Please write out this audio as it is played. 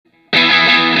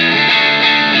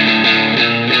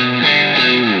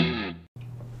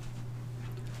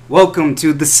Welcome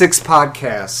to the sixth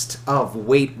podcast of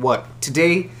Wait What.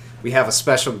 Today we have a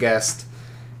special guest.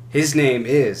 His name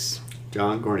is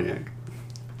John Gorniak.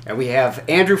 And we have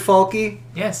Andrew Falke.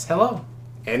 Yes, hello.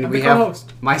 And I'm we the have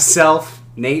co-host. myself,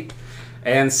 Nate.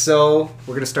 And so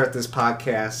we're going to start this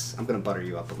podcast. I'm going to butter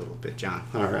you up a little bit, John.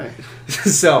 All right.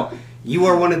 So, you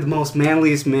are one of the most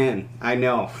manliest men I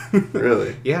know.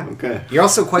 Really? Yeah. Okay. You're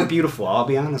also quite beautiful, I'll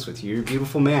be honest with you. You're a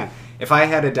beautiful man. If I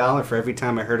had $1 for every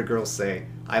time I heard a girl say,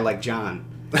 I like John,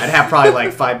 I'd have probably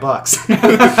like $5.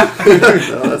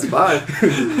 No, that's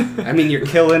fine. I mean, you're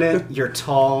killing it. You're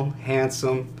tall,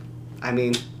 handsome. I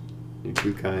mean, You're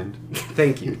too kind.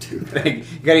 thank you. You're too Thank kind. you.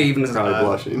 You got even Probably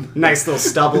blushing. nice little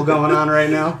stubble going on right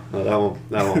now. No,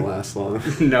 that won't last long.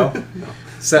 No. No.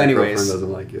 So My anyways. girlfriend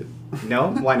doesn't like it.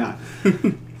 No? Why not?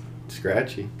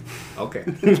 Scratchy. Okay.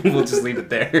 We'll just leave it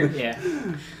there. Yeah.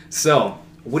 So,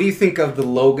 what do you think of the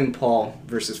Logan Paul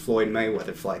versus Floyd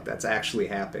Mayweather fight that's actually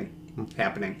happening?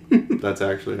 That's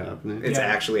actually happening. It's Yeah.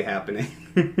 actually happening.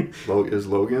 Is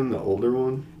Logan the older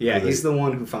one? Yeah, Or he's the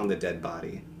one who found the dead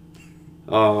body.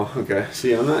 Oh, okay.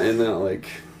 See, I'm not in that,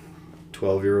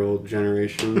 12-year-old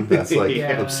generation that's,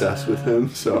 Yeah. obsessed with him.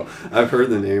 So, I've heard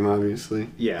the name, obviously.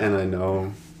 Yeah. And I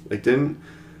know,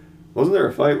 wasn't there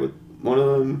a fight with one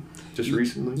of them just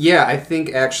recently? Yeah, I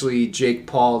think actually Jake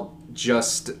Paul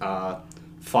just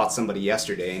fought somebody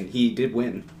yesterday, and he did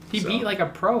win. He So- beat like a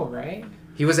pro, right?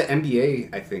 He was an NBA,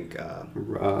 I think.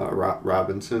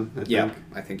 Robinson, I think. Yeah,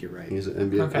 I think you're right. He's an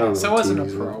NBA. Okay, I don't know so it what wasn't team a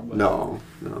he's pro, on. but- No.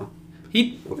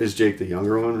 He Is Jake the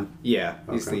younger one? Yeah,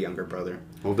 he's Okay. the younger brother.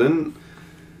 Well, then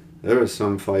there was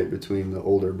some fight between the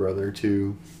older brother,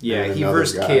 too. Yeah, and he another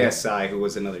versed guy. KSI, who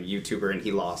was another YouTuber, and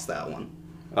he lost that one.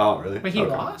 Oh, really? But he Okay.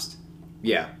 lost?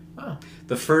 Yeah. Oh.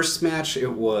 The first match,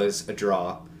 it was a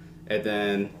draw. And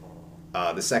then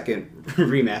the second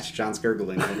rematch, John's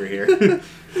gurgling over here.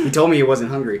 He told me he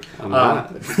wasn't hungry. I'm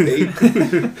not.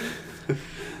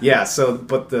 Yeah, so,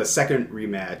 but the second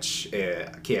rematch,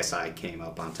 KSI came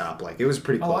up on top. It was a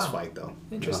pretty Oh, close wow. fight, though.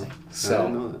 Interesting. I So,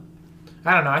 didn't know that.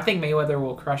 I don't know. I think Mayweather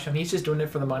will crush him. He's just doing it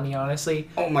for the money, honestly.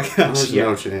 oh my gosh, There's yeah.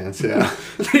 no chance, yeah.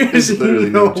 There's literally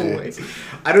no no way. chance.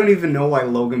 I don't even know why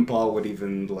Logan Paul would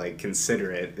even, consider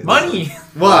it. It's Money!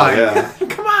 Why? Yeah.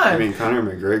 Come on! I mean, Conor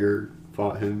McGregor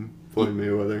fought him, Floyd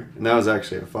Mayweather. And that was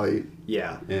actually a fight.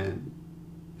 Yeah. And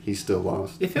he still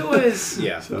lost. if it was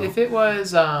Yeah. So- if it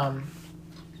was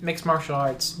mixed martial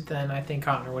arts, then I think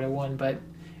Conor would have won. But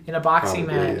in a boxing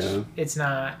Probably, match, yeah. it's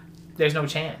not. There's no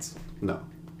chance. No.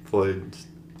 Floyd's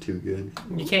too good.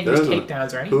 You can't There use was a-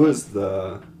 takedowns or anything. Who was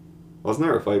wasn't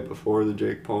there a fight before the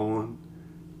Jake Paul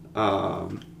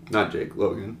one? Not Jake,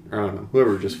 Logan. I don't know.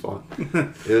 Whoever just fought.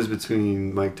 It was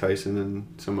between Mike Tyson and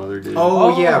some other dude.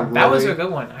 Oh, yeah, that was Roy. a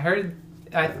good one. I heard.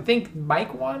 I think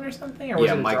Mike won or something, or was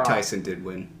Yeah, it a Mike draw? Tyson did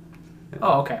win.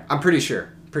 Oh, okay. I'm pretty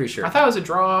sure. Pretty sure. I thought it was a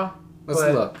draw. Let's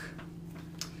but- look.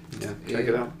 Yeah, check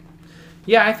it out.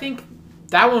 Yeah, I think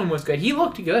that one was good. He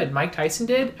looked good. Mike Tyson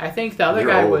did. I think the other They're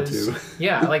guy old, was. too.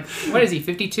 Yeah, what is he?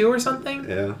 52 or something?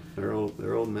 Yeah, they're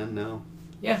old men now.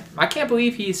 Yeah, I can't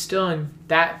believe he's still in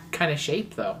that kind of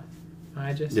shape though.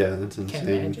 I just Yeah, that's can't insane.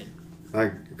 imagine.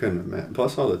 I couldn't imagine.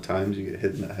 Plus all the times you get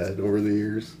hit in the head over the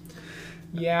years.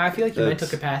 Yeah, I feel like your mental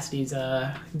That's- capacity is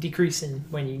decreasing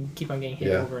when you keep on getting hit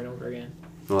Yeah. over and over again.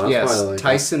 Well, that's Yes, why I like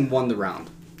Tyson won the round.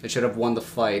 It should have won the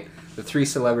fight. The three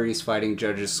celebrities fighting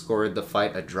judges scored the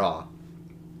fight a draw.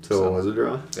 So it was a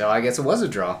draw? So I guess it was a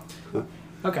draw.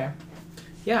 Okay.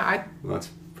 Yeah, Well, that's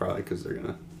probably because they're going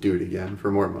to do it again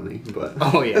for more money. But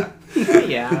Oh, yeah.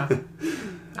 yeah.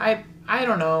 I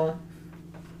don't know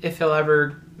if he'll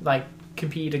ever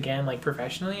compete again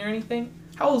professionally or anything.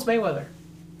 How old's Mayweather?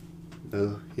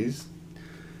 He's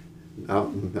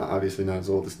obviously not as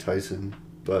old as Tyson,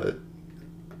 but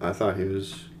I thought he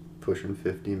was pushing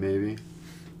 50 maybe.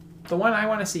 The one I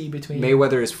want to see between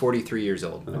Mayweather is 43 years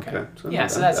old. Okay. So Yeah,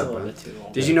 not so that that's a bad. little bit too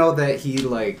old. Did you know that he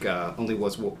only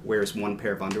wears one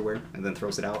pair of underwear and then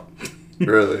throws it out?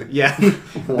 Really? Yeah.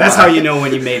 That's how you know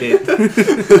when you made it.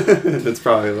 It's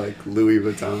probably like Louis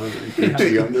Vuitton or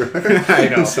Gucci underwear. I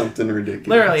know. Something ridiculous.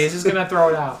 Literally, he's just gonna throw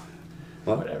it out.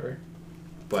 What? Whatever.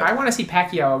 But I want to see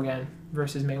Pacquiao again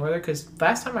versus Mayweather because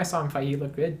last time I saw him fight, he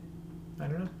looked good. I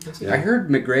don't know. We'll see. I heard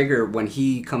McGregor, when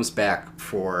he comes back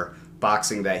for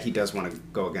boxing, that he does want to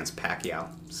go against Pacquiao.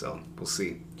 So we'll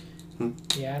see. Yeah,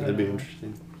 I don't That'd be know.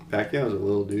 interesting. Pacquiao's a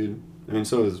little dude. I mean,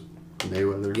 so is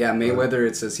Mayweather. Yeah, but- Mayweather,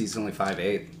 it says he's only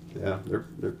 5'8". Yeah,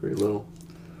 they're pretty little.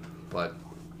 But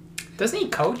Doesn't he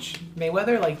coach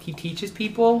Mayweather? He teaches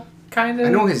people, kind of. I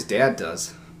know his dad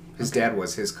does. His dad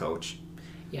was his coach.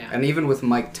 Yeah. And even with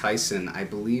Mike Tyson, I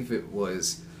believe it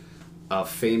was a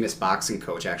famous boxing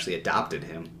coach actually adopted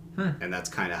him. and that's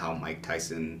kind of how Mike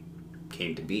Tyson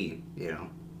came to be, you know.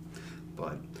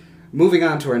 But moving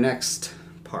on to our next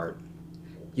part,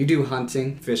 you do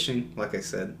hunting, fishing, like I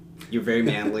said. You're very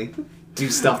manly. Do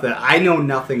stuff that I know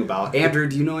nothing about. Andrew,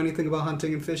 do you know anything about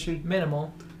hunting and fishing?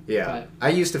 Minimal. Yeah. But I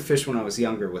used to fish when I was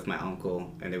younger with my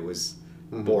uncle, and it was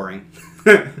boring.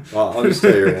 Well, I'll just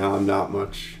tell you right now, I'm not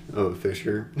much of a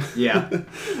fisher. Yeah.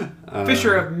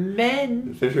 Fisher of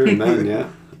men. Fisher of men, yeah.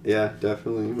 Yeah,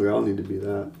 definitely. We all need to be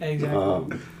that.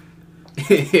 Exactly.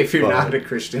 If you're not a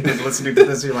Christian and listening to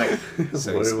this, you're like,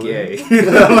 so he's What- gay.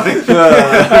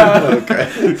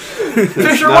 Okay.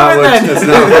 Fisher Not woman what- then. That's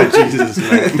not what Jesus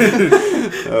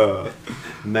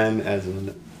meant. Men as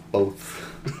in both.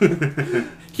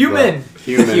 Human.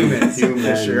 Humans. Humans.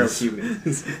 Fisher of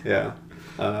humans. Yeah.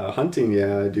 Hunting,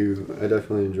 yeah, I do. I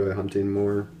definitely enjoy hunting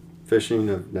more. Fishing,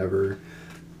 I've never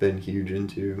been huge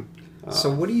into.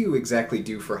 So what do you exactly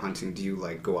do for hunting? Do you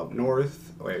like go up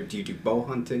north, or do you do bow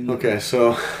hunting? Okay,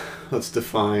 so let's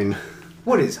define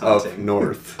What is up hunting?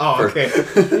 north. Oh, for- okay.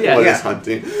 Yeah, what yeah. is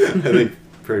hunting? I think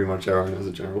pretty much everyone has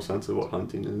a general sense of what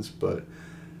hunting is, but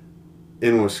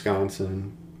in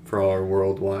Wisconsin, for all our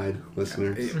worldwide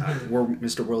listeners, We're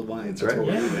Mr. Worldwide. That's Right. what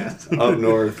we're Yeah. doing at. up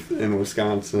north in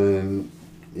Wisconsin,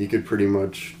 you could pretty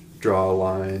much draw a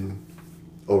line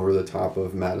over the top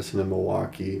of Madison and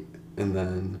Milwaukee, and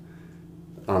then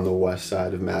on the west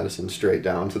side of Madison straight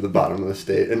down to the bottom of the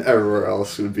state, and everywhere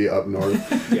else would be up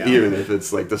north, Yeah. even if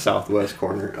it's like the southwest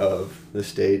corner of the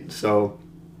state. So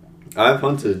I've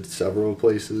hunted several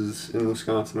places in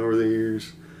Wisconsin over the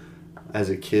years. As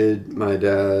a kid, my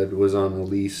dad was on a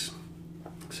lease,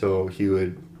 so he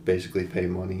would basically pay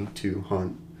money to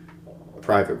hunt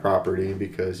private property,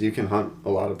 because you can hunt a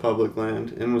lot of public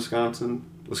land in Wisconsin.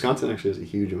 Wisconsin actually has a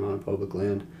huge amount of public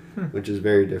land, which is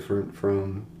very different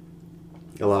from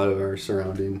a lot of our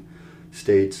surrounding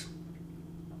states.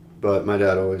 But my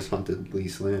dad always hunted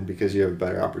lease land because you have a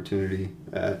better opportunity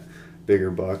at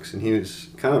bigger bucks, and he was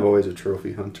kind of always a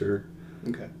trophy hunter.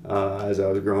 Okay. As I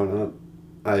was growing up,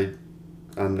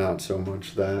 I'm not so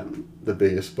much that. The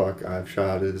biggest buck I've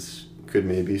shot could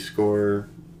maybe score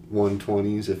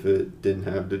 120s if it didn't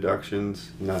have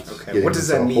deductions. Not Okay. getting What does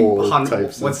that into mean? whole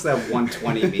types of- What's that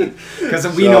 120 mean? Because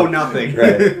we So- know nothing.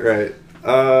 right.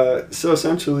 So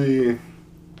essentially,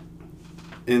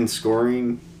 in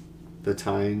scoring the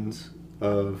tines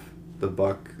of the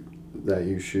buck that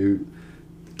you shoot,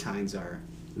 Tines are.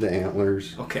 the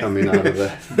antlers Okay. coming out of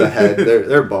the head,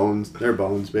 they're bones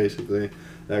basically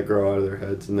that grow out of their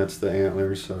heads, and that's the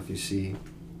antlers. So if you see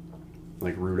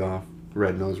like Rudolph,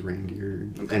 red-nosed reindeer,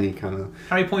 any kind of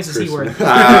How many points is he worth?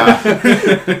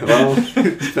 well,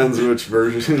 depends which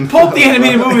version. Pulp the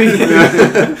animated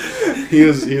movie. he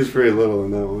was pretty little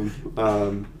in that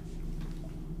one.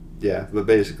 Yeah, but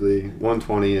basically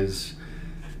 120 is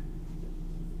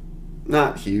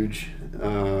not huge.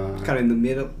 Kind of in the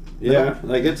middle. Yeah,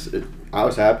 like I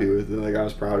was happy with it. Like I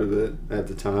was proud of it at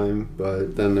the time.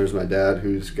 But then there's my dad,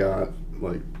 who's got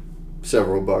like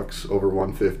several bucks over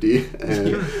 150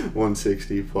 and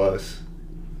 160 plus.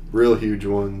 Real huge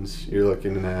ones, you're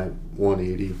looking at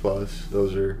 180 plus.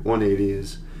 Those are 180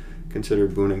 is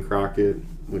considered Boone and Crockett,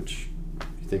 which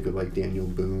you think of like Daniel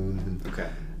Boone, and Okay.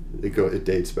 it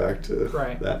dates back to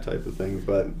Right. that type of thing.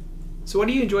 But So what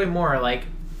do you enjoy more, like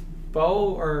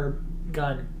bow or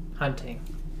gun hunting?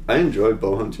 I enjoy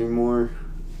bow hunting more.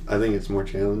 I think it's more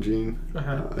challenging.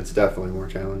 Uh-huh. It's definitely more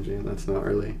challenging. That's not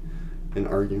really an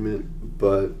argument,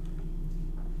 but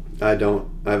I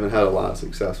haven't had a lot of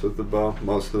success with the bow.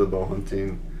 Most of the bow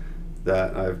hunting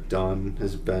that I've done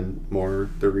has been more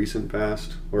the recent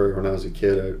past, where when I was a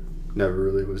kid I never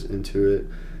really was into it.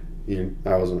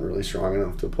 I wasn't really strong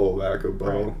enough to pull back a bow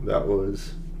Right. that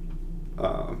was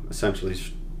essentially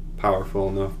powerful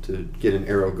enough to get an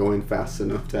arrow going fast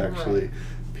enough to actually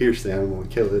pierce the animal and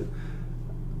kill it.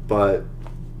 But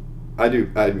I do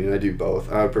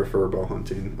both. I would prefer bow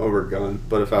hunting over gun,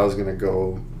 but if I was gonna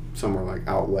go somewhere like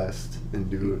out west and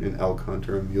do an elk hunt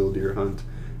or a mule deer hunt,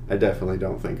 I definitely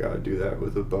don't think I would do that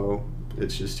with a bow.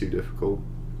 It's just too difficult.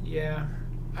 Yeah.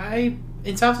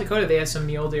 In South Dakota they have some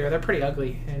mule deer. They're pretty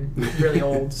ugly and really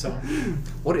old, so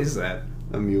What is that?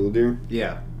 A mule deer?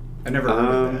 Yeah. I never heard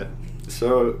of that.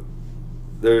 So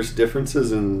there's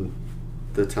differences in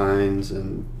the tines,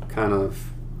 and kind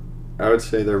of, I would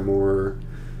say they're more,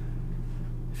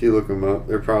 if you look them up,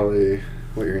 they're probably,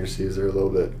 what you're going to see is they're a little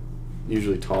bit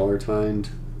usually taller tined,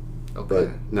 Okay. but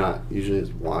not usually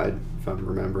as wide, if I'm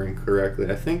remembering correctly.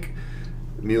 I think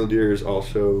mule deer is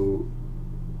also,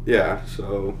 yeah,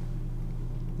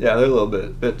 they're a little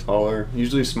bit taller,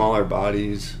 usually smaller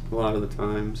bodies a lot of the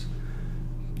times.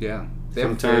 Yeah.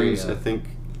 Sometimes I think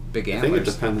big I think it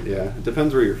antlers. depends. Yeah, it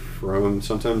depends where you're from.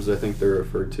 Sometimes I think they're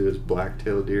referred to as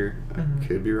black-tailed deer. Mhm. I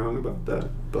could be wrong about that,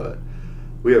 but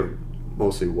we have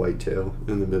mostly whitetail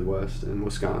in the Midwest and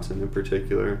Wisconsin in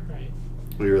particular. Right.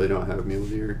 We really don't have mule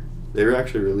deer. They were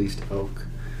actually released elk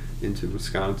into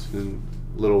Wisconsin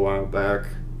a little while back,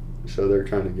 so they're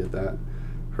trying to get that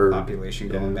herd Population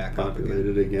going back up again.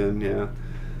 populated again. Yeah,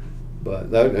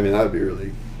 but that that would be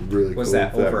really really Was cool.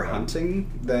 that if over hunting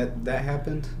that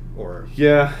happened, or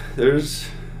Yeah, there's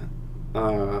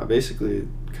basically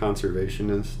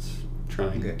conservationists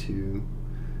trying Okay. to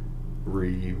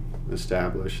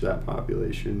re-establish that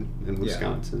population in Yeah.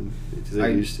 Wisconsin.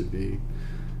 They used to be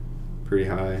pretty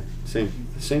high. Same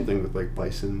thing with like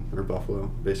bison or buffalo.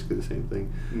 Basically the same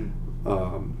thing.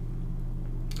 Mm.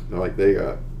 Like they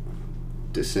got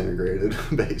disintegrated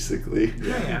basically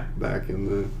Yeah. back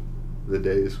in the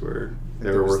days where they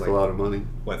There were was, worth like, a lot of money.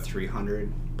 what, 300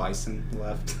 bison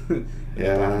left? And they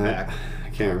Yeah, brought 'em back. I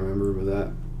can't remember, but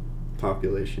that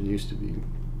population used to be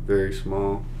very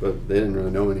small. But they didn't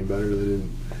really know any better.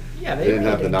 Yeah, They didn't really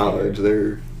have the didn't knowledge.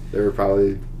 care. They were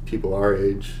probably people our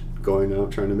age going out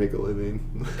trying to make a living.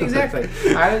 Exactly.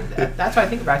 That's what I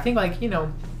think about. I think, like,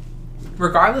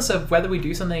 regardless of whether we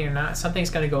do something or not,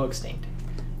 something's going to go extinct.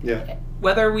 Yeah.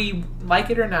 Whether we like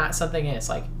it or not, something is.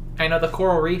 Like, I know the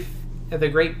coral reef, the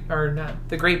Great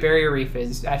Barrier Reef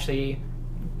is actually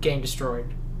getting destroyed.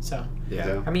 So,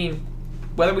 Yeah. I mean,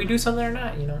 whether we do something or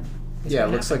not, it's Yeah, it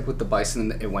gonna looks happen. like with the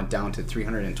bison, it went down to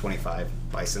 325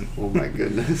 bison. Oh my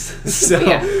goodness. So But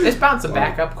yeah, it's bounced Wow.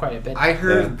 back up quite a bit. I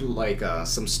heard like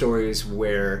some stories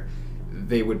where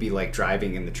they would be like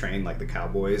driving in the train, like the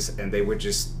cowboys, and they would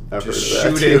just I've just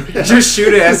heard of shoot that it, too. just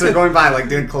shoot it as they're going by, like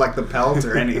didn't collect the pelt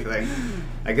or anything.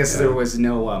 I guess Yeah. there was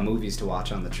no movies to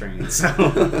watch on the train, so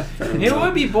It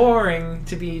would be boring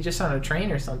to be just on a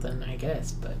train or something, I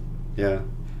guess, but Yeah.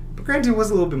 But granted, it was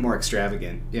a little bit more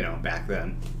extravagant, back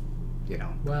then.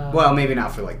 Well, maybe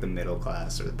not for like the middle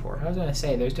class or the poor. I was gonna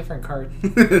say there's different cards.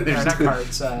 There's Or not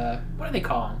cards. What do they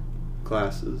call them?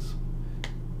 Classes.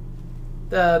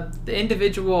 The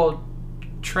individual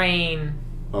train.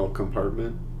 Oh,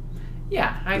 compartment.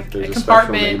 Yeah, If there's a a compartment.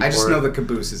 special name. I just Or- know the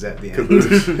caboose is at the end.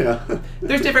 Caboose. Yeah.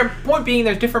 There's different. Point being,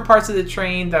 there's different parts of the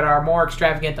train that are more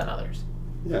extravagant than others.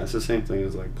 Yeah, it's the same thing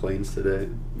as like planes today.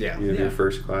 Yeah. You have Yeah. your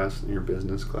first class and your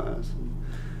business class.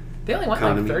 They only went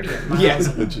Economy. like 30 miles. Yeah.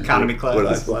 Which is Economy what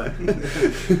I class. fly.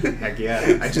 Heck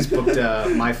yeah. I just booked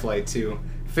my flight too.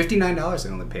 $59 I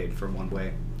only paid for one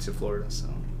way to Florida, so.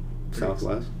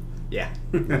 Southwest. Yeah.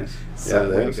 Nice. So, Yeah,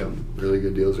 way they to have go. some really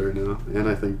good deals right now, and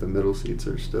I think the middle seats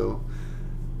are still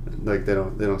like they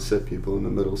don't sit people in the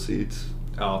middle seats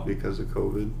Oh, because of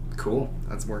COVID. cool.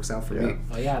 That works out for Yeah. me.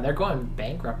 Well, yeah, they're going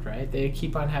bankrupt, right? They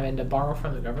keep on having to borrow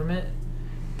from the government,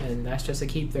 and that's just to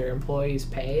keep their employees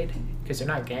paid because they're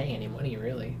not getting any money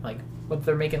really. Like, what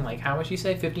they're making, like how much you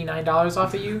say, $59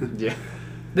 off of you? Yeah.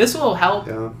 This will help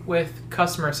Yeah. with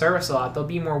customer service a lot. They'll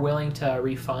be more willing to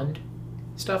refund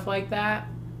stuff like that.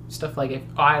 Stuff like if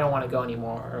I don't want to go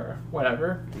anymore or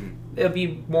whatever, it'll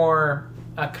be more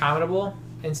accommodable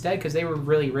instead because they were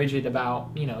really rigid about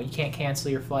you can't cancel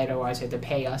your flight otherwise you have to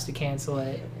pay us to cancel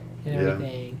it and Yeah.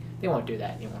 everything. They won't do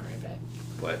that anymore, I bet.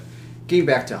 But getting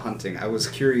back to hunting, I was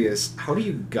curious, how do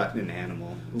you gut an animal?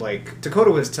 Like, Dakota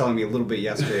was telling me a little bit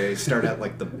yesterday, start at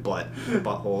like the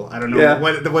butthole. I don't know Yeah.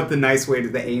 what the nice way to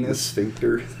the The anus.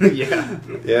 sphincter. Yeah.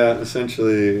 Yeah,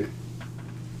 essentially,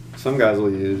 some guys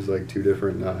will use like two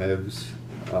different knives,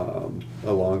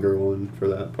 a longer one for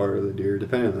that part of the deer,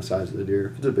 depending on the size of the deer.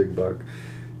 If it's a big buck,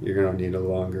 you're gonna need a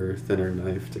longer, thinner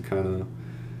knife to kind of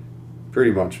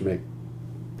pretty much make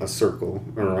a circle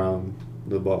around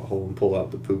the butthole and pull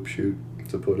out the poop chute,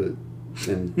 to put it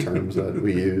in terms that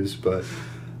we use, but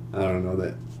I don't know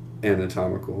that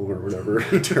anatomical or whatever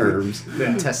terms. The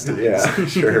intestines. Yeah,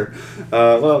 sure.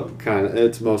 Well, kind of.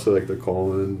 It's mostly like the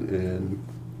colon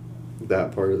and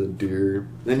that part of the deer.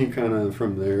 Then you kind of,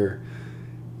 from there,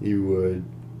 you would,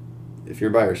 if you're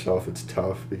by yourself, it's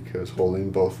tough because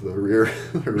holding both the rear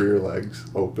legs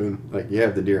open, like you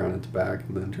have the deer on its back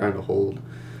and then trying to hold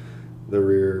the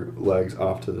rear legs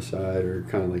off to the side or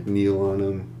kind of like kneel on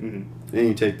them. Mm-hmm. And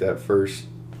you take that first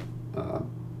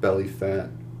belly fat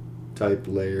type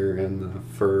layer and the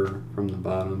fur from the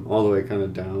bottom all the way kind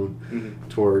of down Mm-hmm.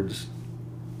 towards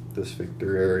the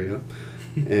sphincter area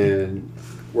and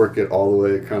work it all the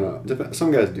way kind of,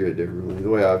 some guys do it differently. The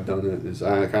way I've done it is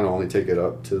I kind of only take it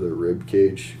up to the rib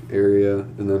cage area,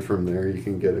 and then from there you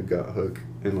can get a gut hook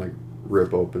and like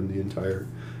rip open the entire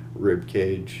rib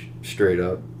cage straight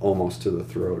up almost to the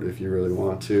throat if you really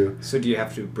want to. So do you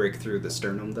have to break through the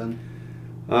sternum then?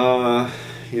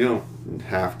 You don't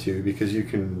have to, because you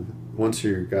can once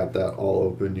you got that all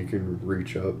open, you can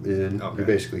reach up in. Okay. You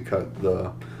basically cut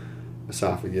the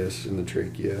esophagus and the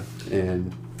trachea,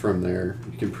 and from there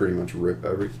you can pretty much rip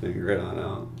everything right on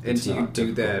out. And It's do you not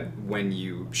do difficult. that when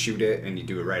you shoot it and you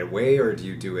do it right away, or do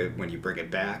you do it when you bring it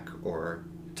back, or?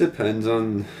 Depends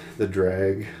on the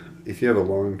drag. If you have a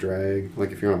long drag,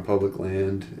 like if you're on public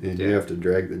land and you Yeah. have to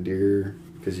drag the deer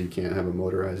because you can't have a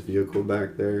motorized vehicle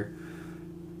back there,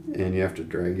 and you have to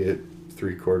drag it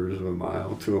 3/4 of a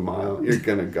mile to a mile, you're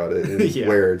gonna gut it and Yeah.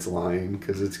 where it's lying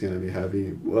because it's gonna be heavy.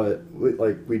 What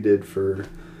we did for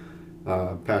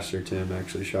Pastor Tim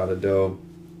actually shot a doe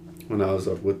when I was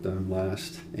up with them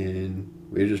last, and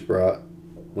we just brought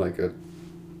like a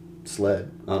sled,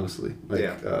 honestly, like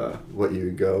Yeah. what you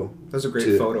would go. That was a great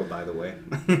to- photo, by the way.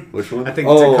 Which one? I think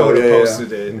Oh, Dakota yeah, yeah.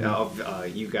 posted it Mhm.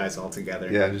 of you guys all together.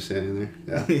 Yeah, just standing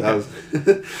there. Yeah, Yeah. that was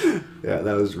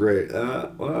that was great.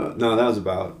 Well, no, that was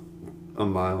about a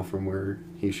mile from where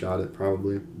he shot it,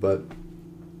 probably. But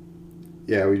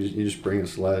yeah, you just bring a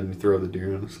sled and you throw the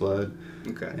deer on the sled,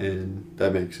 Okay. and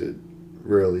that makes it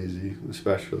real easy.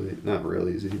 Especially not real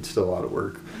easy. It's still a lot of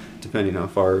work, depending how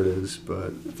far it is.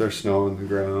 But if there's snow on the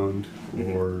ground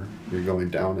or you're going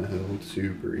down a hill, it's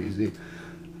super easy.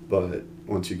 But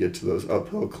once you get to those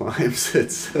uphill climbs,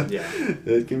 it's Yeah.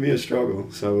 it can be a struggle.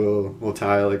 So we'll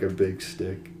tie like a big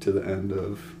stick to the end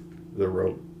of the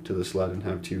rope to the sled and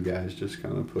have two guys just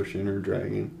kind of pushing or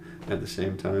dragging at the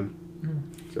same time.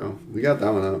 Mm. So we got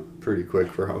that one out pretty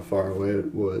quick for how far away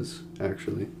it was,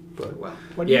 actually. But Well,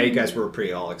 What do yeah, you- you guys were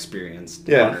pretty all experienced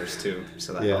Yeah. hunters too,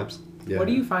 so that Yeah. helps. yeah, What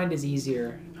do you find is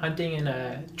easier, hunting in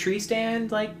a tree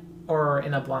stand, like, or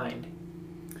in a blind?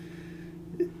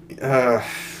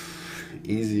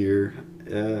 Easier.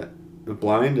 The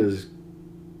blind is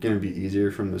going to be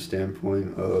easier from the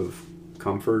standpoint of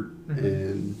comfort Mhm.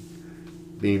 and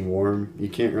being warm. You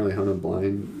can't really hunt a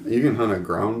blind. You can hunt a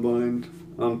ground blind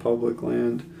on public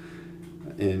land,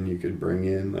 and you could bring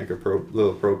in like a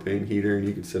little propane heater, and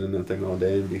you could sit in that thing all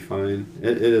day and be fine.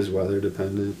 It is weather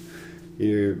dependent.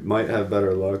 You might have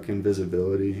better luck and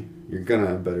visibility. You're gonna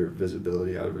have better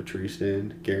visibility out of a tree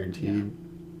stand, guaranteed.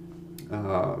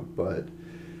 But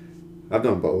I've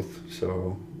done both.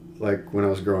 So, like when I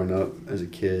was growing up as a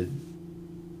kid,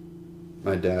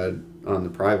 my dad on the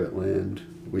private land,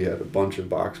 we had a bunch of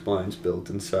box blinds built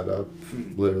and set up,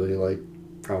 literally like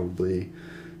probably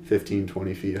 15,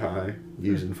 20 feet high,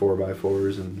 using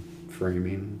 4x4s and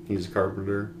framing. He's a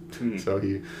carpenter, Hmm. so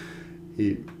he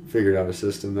figured out a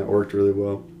system that worked really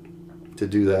well to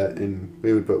do that, and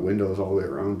we would put windows all the way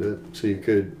around it so you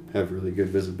could have really good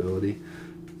visibility.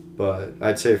 But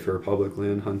I'd say for public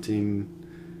land hunting,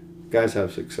 guys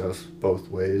have success both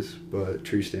ways, but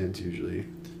tree stands usually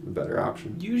a better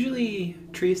option. Usually,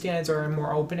 tree stands are in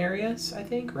more open areas, I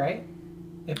think, right?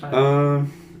 If I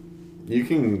You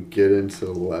can get into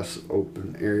less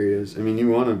open areas. I mean, you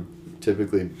want to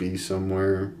typically be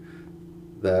somewhere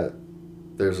that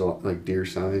there's a lot, like deer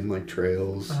sign, like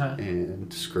trails Uh-huh.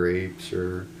 and scrapes,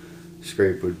 or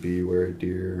scrape would be where a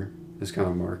deer is kind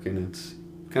of marking. It's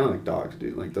kind of like dogs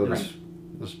do. Like they'll just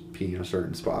pee in a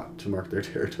certain spot to mark their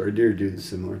territory. Deer do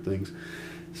similar things.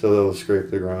 So they'll scrape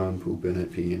the ground, poop in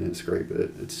it, pee in it, scrape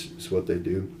it. It's what they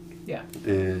do. Yeah.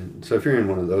 And so if you're in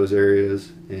one of those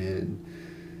areas and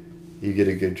you get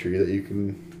a good tree that you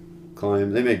can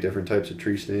climb, they make different types of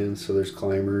tree stands. So there's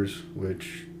climbers,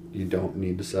 which you don't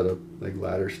need to set up like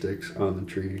ladder sticks on the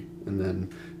tree and then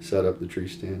set up the tree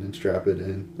stand and strap it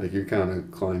in. Like you're kind of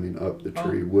climbing up the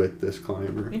tree with this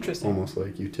climber. Interesting. Almost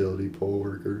like utility pole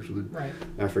workers would. Right.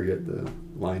 I forget the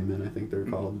linemen, I think they're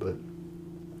called, but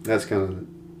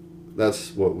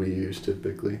that's what we use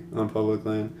typically on public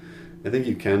land. I think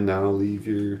you can now leave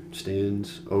your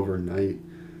stands overnight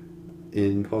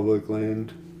in public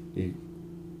land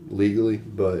legally,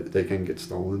 but they can get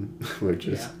stolen, which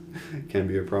can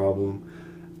be a problem.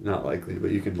 Not likely,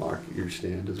 but you can lock your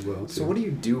stand as well. So what do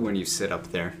you do when you sit up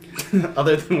there,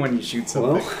 other than when you shoot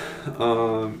something?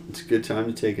 Well, it's a good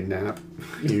time to take a nap,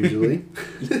 usually.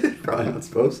 Probably not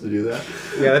supposed to do that.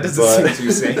 Yeah, that doesn't seem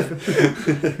too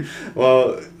safe.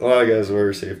 Well, a lot of guys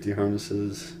wear safety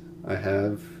harnesses. I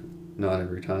have. Not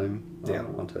every time. Yeah.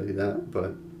 I'll tell you that.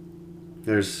 But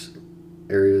there's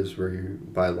areas where you,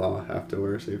 by law, have to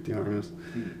wear a safety harness.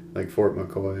 Like Fort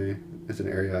McCoy is an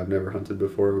area I've never hunted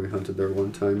before. We hunted there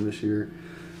one time this year,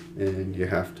 and you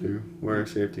have to wear a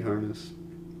safety harness.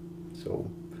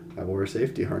 So I wore a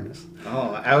safety harness.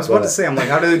 Oh, I was about to say, I'm like,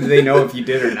 how do they know if you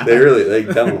did or not?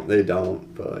 They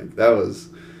don't. But like that was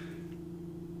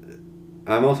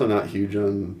I'm also not huge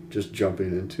on just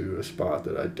jumping into a spot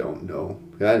that I don't know.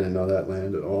 I didn't know that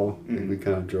land at all. We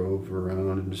kind of drove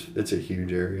around, and it's a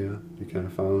huge area. We kind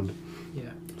of found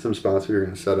some spots we were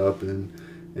going to set up in,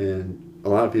 and a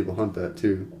lot of people hunt that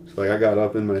too. So like I got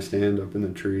up in my stand up in the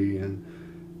tree, and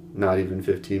not even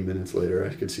 15 minutes later,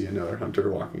 I could see another hunter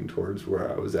walking towards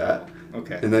where I was at.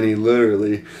 Okay. And then he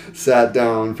literally sat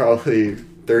down probably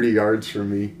 30 yards from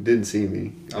me, didn't see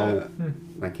me.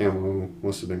 My camo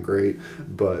must have been great,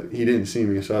 but he didn't see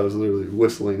me, so I was literally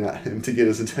whistling at him to get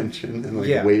his attention and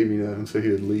waving at him so he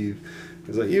would leave.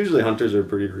 Because like usually hunters are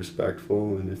pretty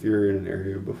respectful, and if you're in an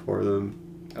area before them,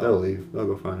 they'll leave. They'll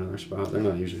go find another spot. They're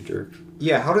not usually jerks.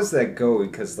 Yeah, how does that go?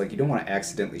 Because like you don't want to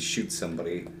accidentally shoot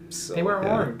somebody. So They wear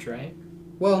orange, right?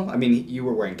 Well, I mean, you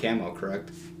were wearing camo,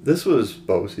 correct? This was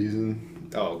bow season.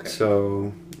 Oh, okay.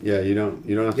 So yeah, you don't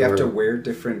have You have to to wear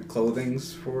different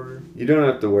clothings for. You don't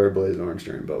have to wear blaze orange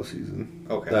during bow season.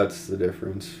 Okay. That's the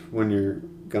difference. When you're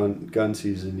gun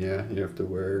season, yeah, you have to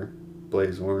wear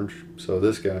blaze orange. So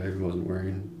this guy wasn't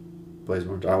wearing blaze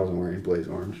orange. I wasn't wearing blaze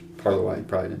orange. Part of why he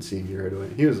probably didn't see me right away.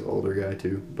 He was an older guy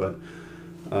too, but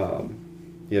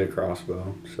he had a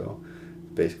crossbow, so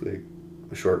basically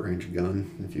a short range gun,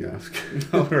 if you ask.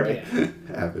 All right.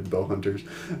 Avid bow hunters,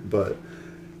 but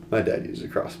my dad used a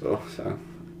crossbow, so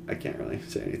I can't really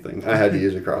say anything. I had to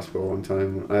use a crossbow one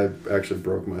time. I actually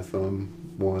broke my thumb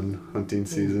one hunting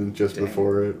season just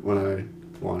before it when I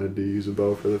wanted to use a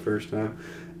bow for the first time,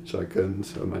 so I couldn't.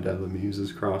 So my dad let me use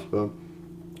his crossbow,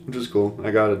 which is cool.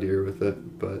 I got a deer with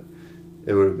it, but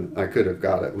it would have been. I could have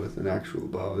got it with an actual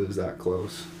bow. It was that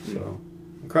close. So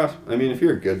I mean, if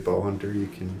you're a good bow hunter, you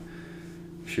can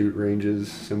shoot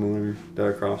ranges similar that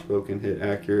a crossbow can hit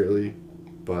accurately,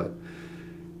 but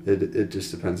it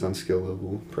just depends on skill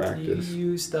level, practice. Do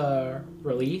you use the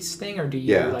release thing, or do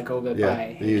you like go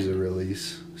by? I use a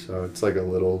release, so it's like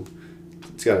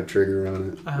it's got a trigger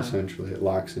on it. Essentially, it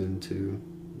locks into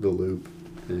the loop,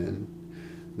 and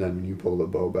then when you pull the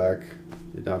bow back,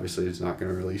 it's not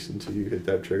going to release until you hit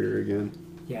that trigger again.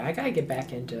 Yeah, I gotta get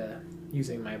back into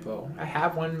using my bow. I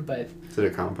have one, but is it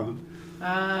a compound?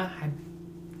 I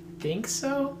think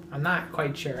so. I'm not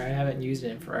quite sure. I haven't used it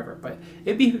in forever, but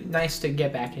it'd be nice to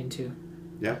get back into.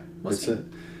 Yeah, it's a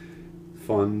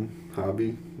fun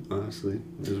hobby, honestly,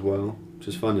 as well.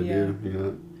 Just fun to do.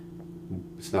 You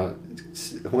know,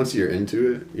 once you're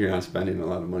into it, you're not spending a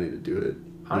lot of money to do it.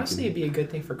 Honestly, it'd be a good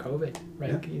thing for COVID.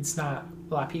 Right? Yeah. It's not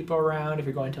a lot of people around if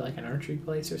you're going to like an archery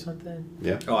place or something.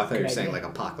 Yeah. Oh, I thought you were saying like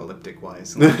apocalyptic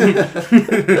wise. No. Okay.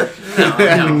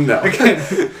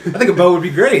 I think a bow would be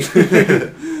great.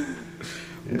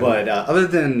 But other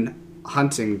than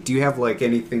hunting, do you have like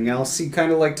anything else you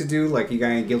kind of like to do? Like you got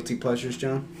any guilty pleasures,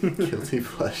 John? Guilty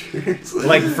pleasures.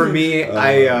 Like for me,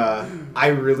 I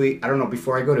don't know.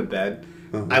 Before I go to bed,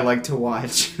 I like to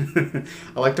watch.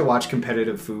 I like to watch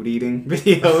competitive food eating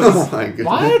videos. Oh my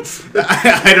goodness! What?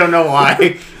 I don't know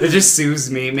why. It just soothes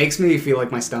me. It makes me feel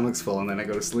like my stomach's full, and then I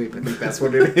go to sleep. I think that's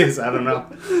what it is. I don't know.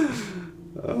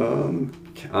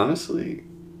 Honestly,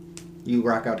 you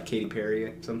rock out to Katy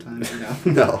Perry sometimes.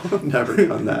 No, I've never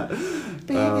done that.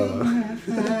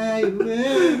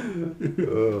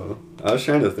 I was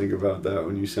trying to think about that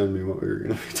when you sent me what we were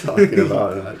going to be talking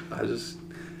about, and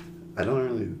I don't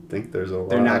really think there's a lot.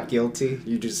 They're not guilty.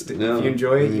 You just if you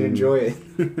enjoy it, you enjoy it.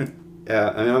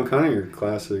 Yeah, I mean, I'm kind of your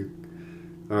classic,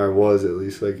 or I was at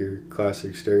least like your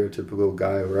classic stereotypical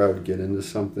guy where I would get into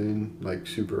something like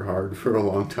super hard for a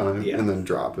long time and then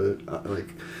drop it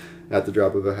like at the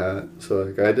drop of a hat. So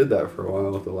like I did that for a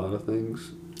while with a lot of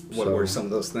things. What were some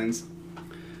of those things?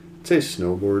 I'd say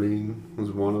snowboarding was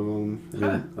one of them. I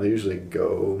mean, I usually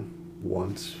go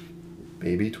once,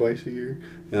 maybe twice a year.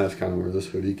 Yeah, that's kind of where this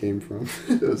hoodie came from.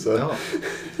 It's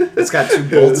got 2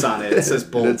 bolts on it. It says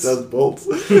bolts. It says bolts.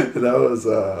 That was.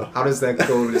 How does that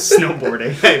go to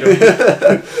snowboarding? I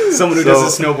don't. Someone who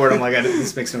does a snowboard, I'm like,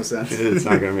 this makes no sense. It's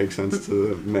not gonna make sense to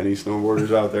the many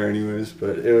snowboarders out there, anyways.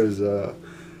 But it was.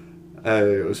 I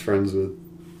was friends with.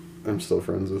 I'm still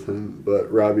friends with him,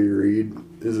 but Robbie Reed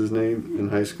is his name in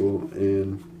high school,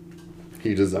 and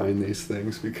he designed these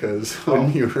things because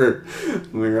when we were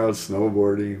out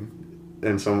snowboarding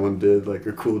and someone did like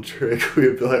a cool trick, we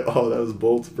would be like, "Oh, that was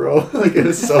bolts, bro!" Like it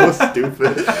was so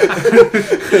stupid.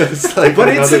 It's like, but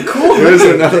it's a cool. It was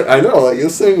another. I know, like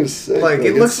this thing is sick. Like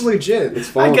it looks legit.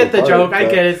 It's I get the joke. I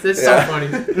get it. It's so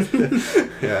funny.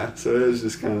 Yeah, so it was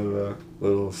just kind of a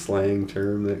little slang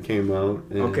term that came out.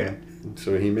 And okay.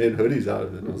 So he made hoodies out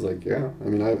of it, and I was like, yeah. I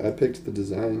mean, I picked the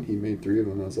design. He made 3 of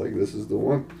them. I was like, this is the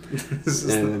one.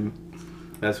 And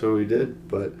that's what we did.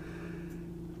 But,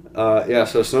 yeah,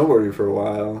 so snowboarding for a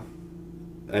while.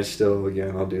 I still,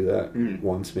 again, I'll do that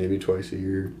once, maybe twice a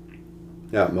year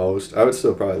at most. I would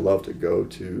still probably love to go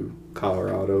to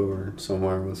Colorado or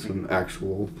somewhere with some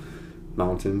actual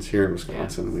mountains. Here in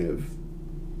Wisconsin, we have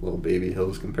little baby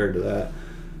hills compared to that.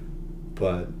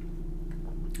 But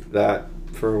that,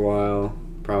 for a while,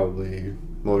 probably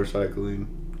motorcycling,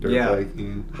 dirt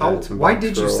biking. Why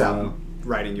did you stop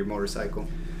riding your motorcycle?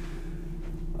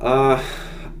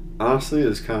 Honestly,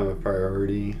 it's kind of a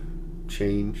priority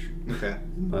change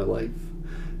in my life.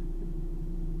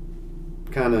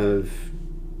 Kind of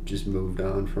just moved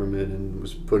on from it and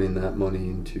was putting that money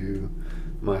into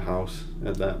my house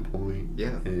at that point.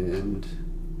 Yeah. And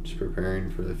just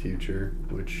preparing for the future,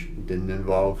 which didn't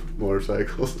involve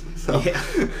motorcycles. So. Yeah.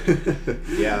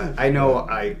 Yeah, I know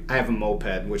I have a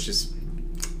moped, which is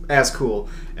as cool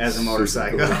as a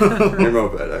motorcycle. Cool. Your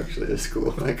moped actually is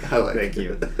cool. Like, I like Thank it.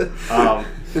 you.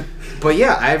 But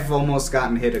yeah, I've almost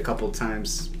gotten hit a couple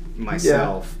times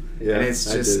myself. Yeah, and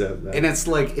it's just, I did have that. And it's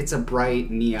like, it's a bright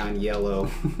neon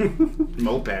yellow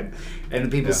moped, and the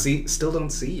people still don't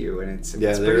see you, and it's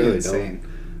pretty really insane.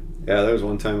 Don't. Yeah, there was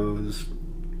one time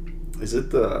I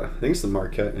think it's the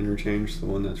Marquette interchange, the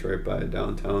one that's right by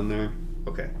downtown there.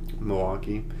 Okay.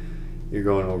 Milwaukee. You're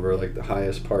going over like the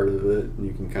highest part of it, and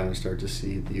you can kind of start to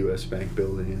see the U.S. Bank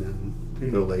building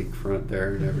and the lakefront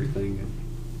there and everything.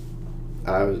 And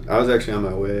I was actually on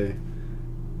my way.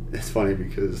 It's funny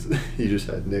because you just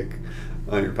had Nick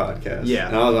on your podcast. Yeah.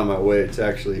 And I was on my way to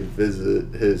actually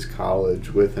visit his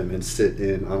college with him and sit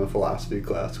in on a philosophy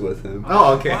class with him.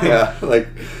 Oh, okay. Yeah,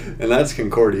 and that's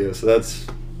Concordia, so that's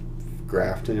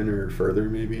Grafton or further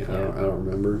maybe. I don't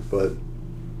remember,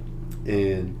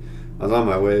 and I was on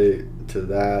my way to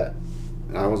that,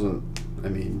 and I wasn't,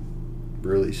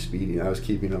 really speeding. I was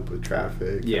keeping up with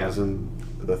traffic. Yeah. I was in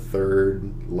the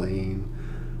third lane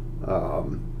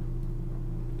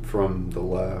from the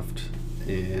left,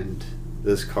 and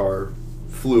this car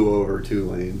flew over 2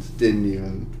 lanes, didn't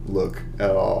even look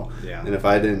at all. Yeah. And if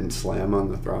I didn't slam on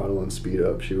the throttle and speed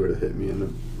up, she would have hit me in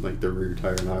the rear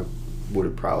tire, and I would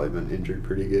have probably been injured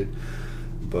pretty good.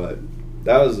 But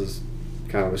that was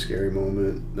kind of a scary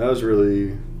moment. That was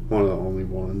really one of the only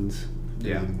ones.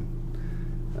 Yeah.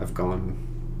 I've gone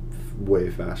way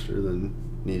faster than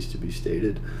needs to be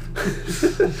stated.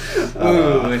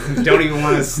 Don't even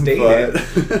want to state it.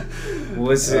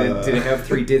 Did it have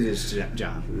 3 digits,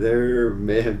 John? There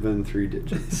may have been 3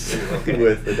 digits Okay.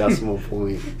 with a decimal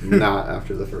point, not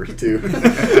after the first 2.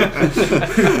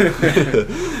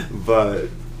 But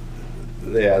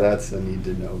yeah, that's a need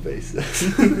to know basis.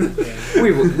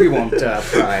 We won't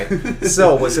pry.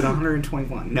 So, was it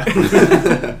 121? No.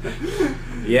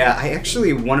 Yeah,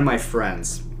 one of my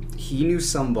friends, he knew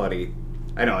somebody.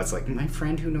 I know, it's like, my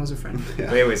friend who knows a friend. Yeah.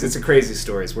 But anyways, it's a crazy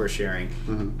story. It's worth sharing.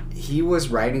 Mm-hmm. He was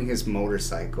riding his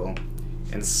motorcycle,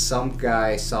 and some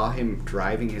guy saw him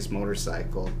driving his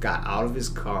motorcycle, got out of his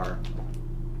car,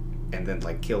 and then,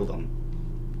 killed him.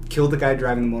 Killed the guy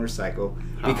driving the motorcycle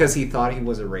because he thought he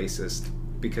was a racist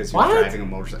because he was driving a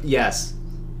motorcycle. Yes.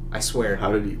 I swear.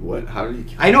 How did he kill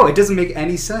I know, it doesn't make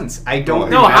any sense. I don't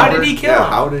know. How did he kill him?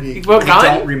 How did he kill him?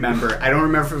 I don't remember. I don't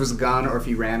remember if it was a gun or if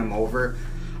he ran him over.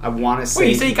 I want to say... Wait,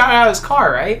 you said he got out of his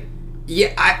car, right?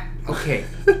 Yeah, okay.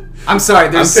 I'm sorry,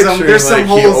 there's some he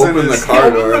holes in opened this. the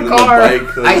car door and then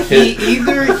the bike...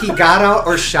 Either he got out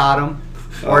or shot him,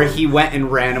 or he went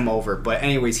and ran him over. But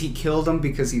anyways, he killed him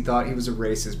because he thought he was a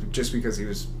racist, just because he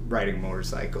was riding a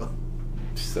motorcycle.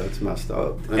 That's messed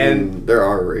up. I mean, there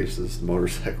are racist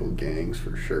motorcycle gangs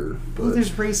for sure. But... Well,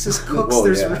 there's racist cooks. Well,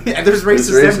 there's yeah. there's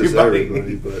racist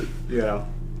everybody. But yeah,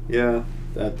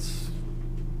 that's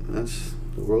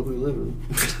the world we live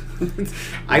in.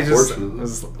 I just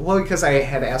was because I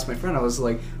had asked my friend. I was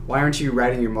like, "Why aren't you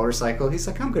riding your motorcycle?" He's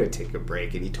like, "I'm going to take a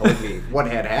break," and he told me what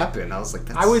had happened. I was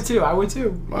like, I would too.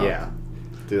 Wow. Yeah,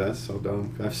 dude, that's so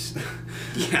dumb.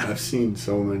 I've seen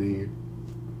so many.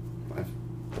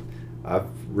 I've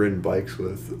ridden bikes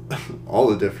with all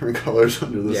the different colors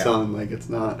under the sun. Like,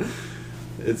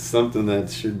 it's something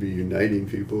that should be uniting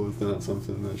people. It's not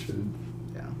something that should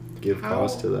give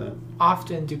cause to that.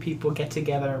 Often do people get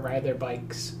together and ride their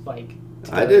bikes?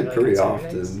 I did pretty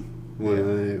often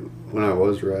when I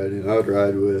was riding. I would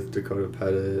ride with Dakota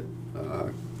Pettit,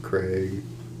 Craig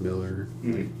Miller,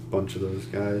 a bunch of those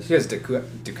guys. He has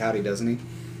Ducati, doesn't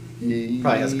he?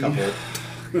 Probably has a couple.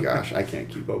 Gosh, I can't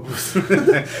keep up with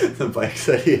the bikes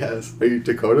that he has. Are you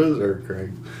Dakota's or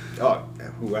Craig? Oh,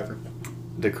 whoever.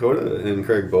 Dakota and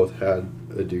Craig both had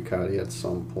a Ducati at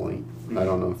some point. I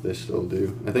don't know if they still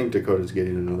do. I think Dakota's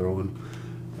getting another one.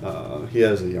 He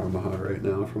has a Yamaha right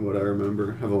now, from what I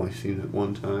remember. I've only seen it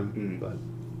one time, but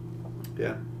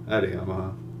yeah, I had a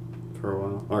Yamaha for a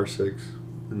while. R6.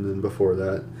 and then before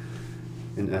that,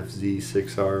 an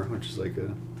FZ6R, which is like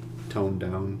a toned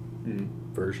down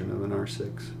version of an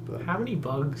R6. But How many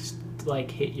bugs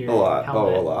like hit your a lot.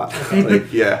 helmet? Oh, a lot.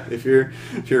 Like yeah, if you're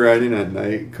riding at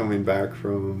night coming back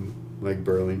from like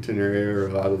Burlington area or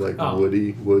a lot of like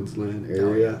woody woodsland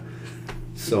area,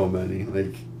 so many.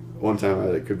 Like one time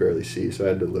I could barely see, so I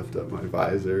had to lift up my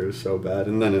visor. It was so bad,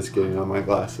 and then it's getting on my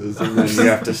glasses, and then you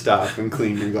have to stop and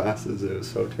clean your glasses. It was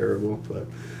so terrible, but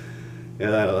yeah,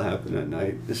 that'll happen at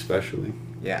night, especially.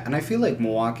 Yeah, and I feel like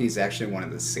Milwaukee is actually one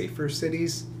of the safer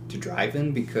cities to drive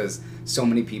in because so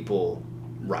many people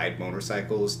ride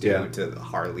motorcycles due to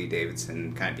Harley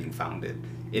Davidson kind of being founded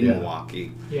in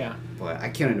Milwaukee. Yeah. But I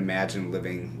can't imagine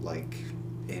living like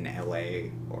in LA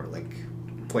or like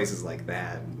places like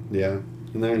that. Yeah.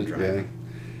 And there's it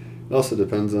also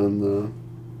depends on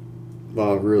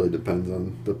it really depends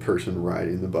on the person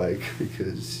riding the bike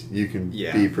because you can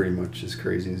be pretty much as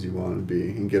crazy as you want to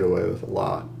be and get away with a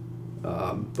lot.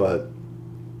 But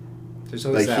there's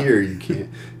always like here you can't.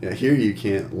 Yeah, here you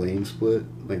can't lane split.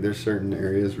 Like there's certain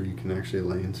areas where you can actually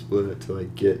lane split it to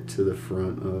like get to the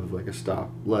front of like a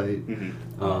stoplight,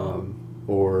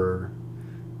 or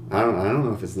I don't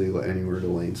know if it's legal anywhere to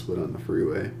lane split on the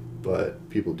freeway, but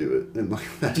people do it, and like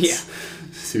that's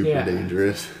super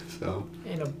dangerous. So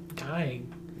end up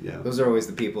dying. Yeah, those are always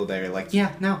the people that are like,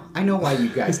 yeah, no, I know why you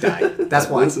guys died. That's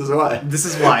why. This is why. This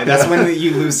is why. That's when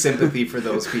you lose sympathy for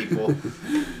those people.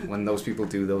 When those people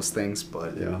do those things,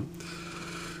 but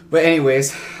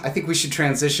anyways, I think we should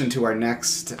transition to our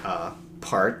next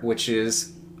part, which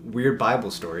is weird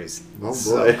Bible stories. Oh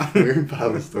boy, weird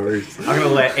Bible stories. I'm gonna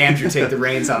let Andrew take the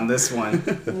reins on this one.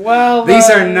 Well, these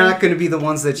are not going to be the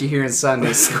ones that you hear in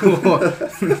Sunday school.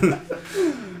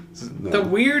 The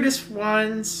weirdest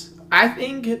ones, I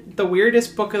think, the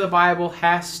weirdest book of the Bible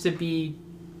has to be,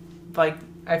 like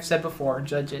I've said before,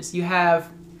 Judges. You have.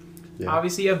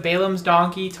 Obviously, you have Balaam's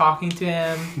donkey talking to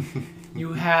him.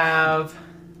 You have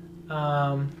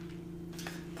the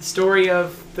story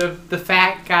of the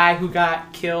fat guy who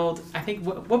got killed. I think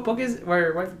what book is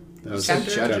what that was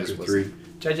chapter? Judges 3.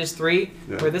 Judges 3,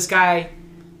 where this guy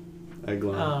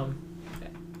Eglon.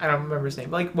 I don't remember his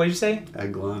name. Like, what did you say?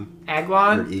 Eglon.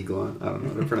 Eglon. Or Eglon. I don't know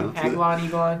how to pronounce it.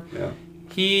 Eglon. Yeah.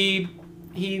 He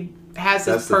has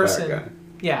this That's person. The fat guy.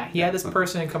 Yeah, he had this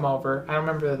person come over. I don't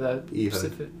remember the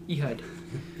specific... Ehud.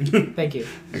 Thank you.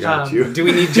 I got you. Do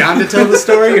we need John to tell the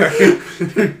story? Or?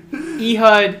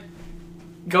 Ehud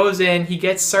goes in. He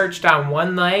gets searched on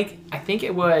one leg. I think he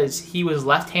was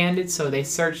left-handed, so they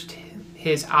searched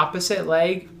his opposite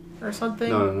leg or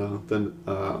something. No. Then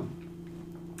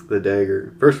the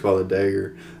dagger. First of all, the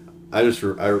dagger. I read.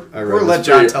 Or let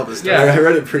John tell the story. I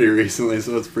read it pretty recently,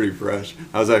 so it's pretty fresh.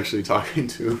 I was actually talking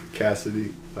to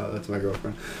Cassidy, that's my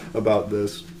girlfriend, about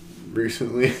this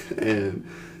recently, and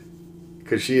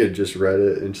because she had just read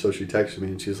it, and so she texted me,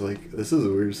 and she was like, "This is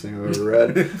the weirdest thing I've ever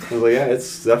read." I was like, "Yeah,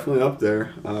 it's definitely up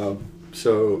there."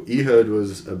 So Ehud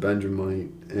was a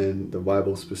Benjamite, and the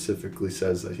Bible specifically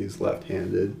says that he's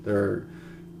left-handed.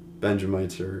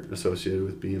 Benjamites are associated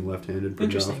with being left-handed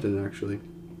pretty often, actually.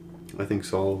 I think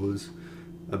Saul was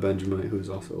a Benjamite who was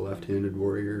also a left-handed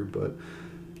warrior,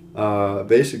 but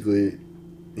basically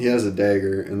he has a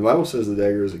dagger, and the Bible says the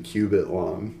dagger is a cubit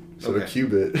long. So a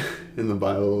cubit in the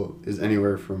Bible is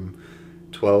anywhere from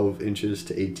 12 inches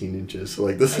to 18 inches. So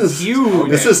like this is huge.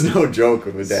 This is no joke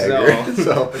of a dagger.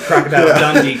 So Crocodile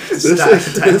Dundee this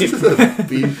is a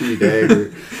beefy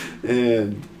dagger,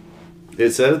 and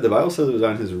it said the Bible says it was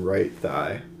on his right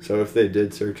thigh. So if they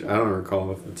did search, I don't recall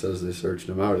if it says they searched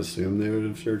him. I would assume they would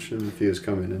have searched him if he was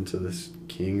coming into this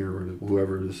king or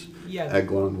whoever this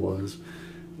Eglon was.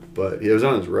 But he was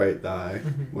on his right thigh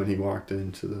when he walked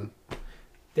into the.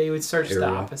 They would search the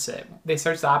opposite. They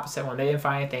searched the opposite one. They didn't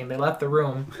find anything. They left the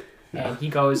room, and he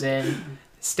goes in,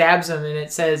 stabs him, and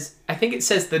it says, I think it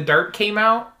says the dirt came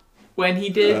out when he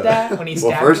did that, when he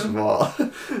stabbed him. Well,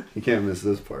 first of all, you can't miss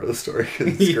this part of the story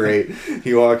because it's great.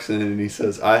 He walks in and he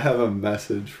says, "I have a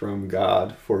message from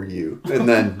God for you," and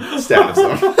then stabs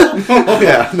him.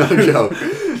 Yeah, no joke.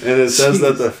 And it says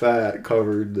that the fat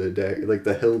covered the dagger, like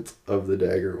the hilt of the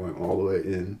dagger went all the way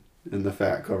in, and the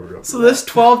fat covered up. So this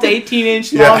 12 to 18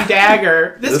 inch long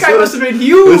dagger, this guy must have been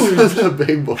huge. This was a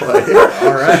big boy.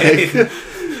 All right.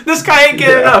 This guy ain't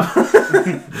getting up.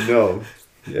 No.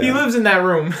 Yeah. He lives in that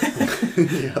room.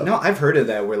 No, I've heard of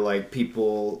that where like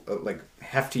people like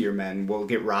heftier men will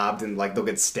get robbed and like they'll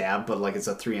get stabbed, but like it's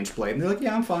a 3-inch blade, and they're like,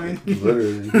 "Yeah, I'm fine."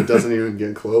 Literally, it doesn't even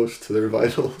get close to their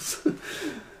vitals.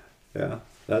 Yeah,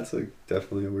 that's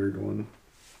definitely a weird one.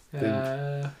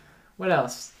 What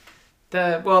else?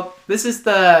 This is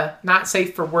the not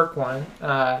safe for work one.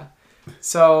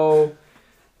 So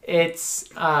It's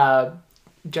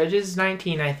Judges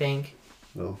 19, I think.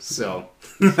 Well, So,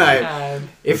 Uh,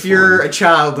 if you're a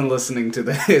child and listening to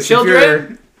this, if Children?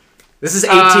 you're- this is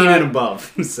 18 and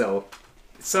above. So,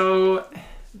 So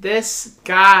this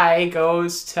guy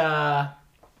goes to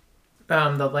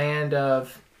the land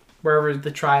of wherever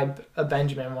the tribe of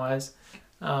Benjamin was,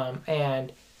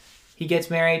 and he gets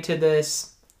married to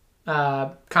this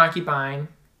concubine.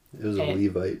 it was a And-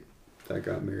 Levite that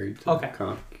got married to Okay.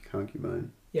 a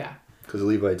concubine. Yeah. Because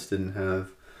Levites didn't have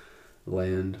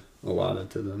land allotted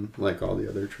to them like all the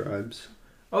other tribes.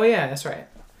 Oh yeah, that's right.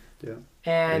 Yeah.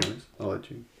 And Anyways, I'll let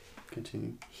you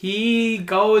continue. he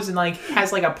goes and like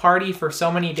has like a party for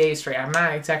so many days straight. I'm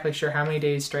not exactly sure how many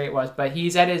days straight it was, but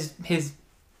he's at his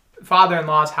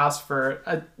father-in-law's house for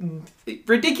a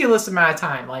ridiculous amount of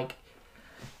time. Like,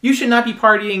 you should not be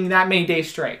partying that many days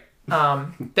straight.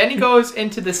 Then he goes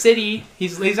into the city.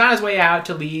 He's on his way out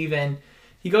to leave, and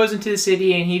he goes into the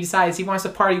city and he decides he wants to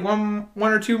party one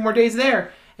or two more days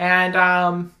there.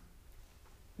 And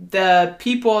the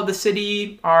people of the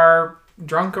city are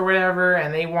drunk or whatever,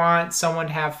 and they want someone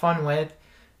to have fun with.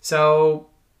 So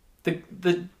the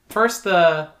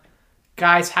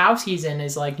guy's house he's in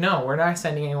is like, no, we're not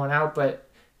sending anyone out. But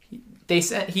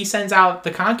he sends out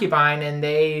the concubine, and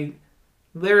they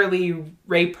literally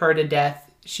rape her to death.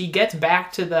 She gets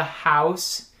back to the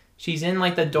house. She's in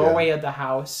like the doorway of the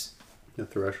house, The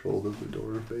threshold of the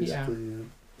door, basically.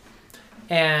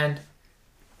 and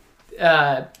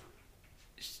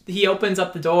he opens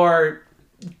up the door,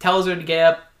 tells her to get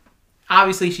up.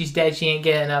 Obviously, she's dead. She ain't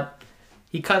getting up.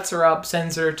 He cuts her up,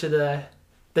 sends her to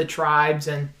the tribes,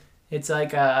 and it's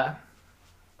like a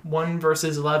 1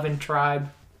 versus 11 tribe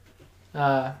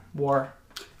war.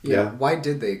 yeah. Yeah. Why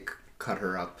did they cut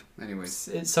her up, anyways?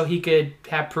 So he could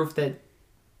have proof that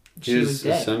she was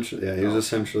dead. Essentially, he was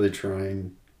essentially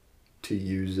trying to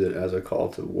use it as a call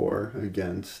to war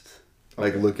against.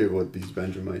 Like, look at what these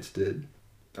Benjamites did.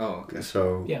 Oh, okay.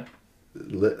 So Yeah.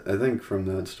 I think from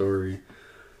that story,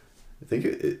 I think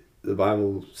the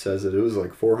Bible says that it was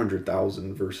like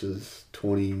 400,000 versus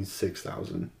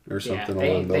 26,000 or something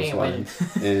along those ain't lines.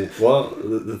 And well,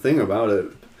 the thing about it,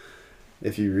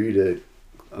 if you read it,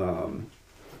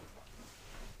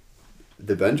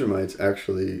 the Benjamites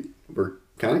actually were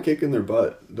kind of kicking their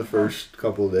butt the first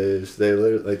couple of days. They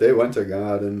they went to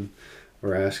God and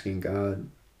were asking God,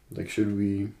 like, should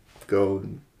we go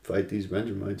and fight these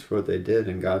Benjamites for what they did?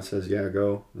 And God says, yeah,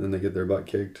 go. And then they get their butt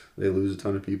kicked. They lose a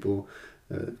ton of people.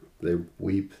 They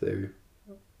weep. They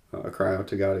cry out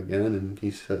to God again. And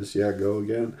he says, yeah, go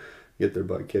again. Get their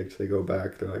butt kicked. They go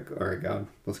back. They're like, all right, God,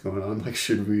 what's going on? Like,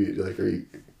 should we, like, can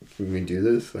we do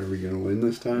this? Are we going to win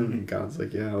this time? Mm-hmm. And God's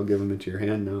like, yeah, I'll give them into your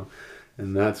hand now.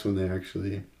 And that's when they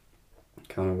actually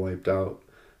kind of wiped out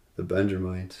the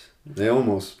Benjamites. They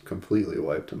almost completely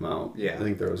wiped them out. Yeah. I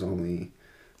think there was only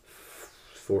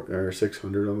 400 or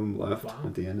 600 of them left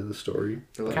at the end of the story.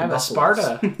 They're like Kind of a buffaloes.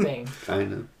 Sparta thing.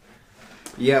 Kind of.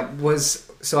 Yeah,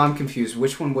 so I'm confused.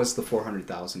 Which one was the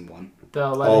 400,000 one? The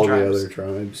 11 All tribes. the other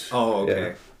tribes. Oh, okay.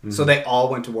 Yeah. Mhm. So they all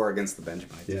went to war against the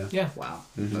Benjamites. Yeah. Yeah. Wow,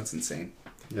 Mhm. that's insane.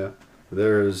 Yeah.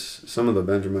 There's some of the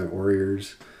Benjamite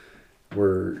warriors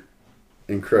were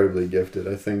incredibly gifted.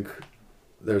 I think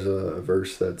there's a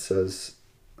verse that says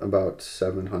about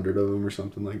 700 of them or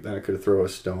something like that could throw a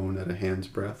stone at a hand's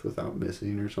breadth without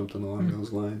missing or something along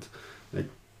those lines. Like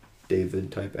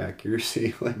David type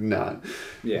accuracy, like not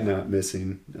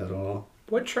missing at all.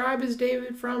 What tribe is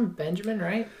David from? Benjamin,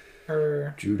 right?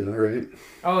 Or Judah, right?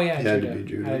 oh yeah, He Judah. had to be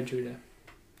Judah. Out of Judah.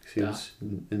 He was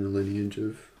in the lineage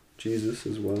of Jesus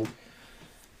as well.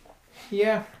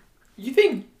 Yeah. You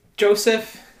think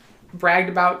Joseph bragged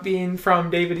about being from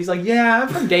David? He's like, yeah, I'm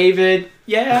from David.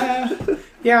 Yeah.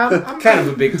 Yeah, I'm Kind of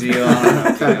a big deal.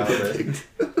 I don't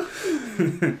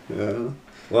know. Yeah.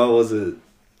 Well, was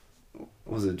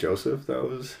it Joseph that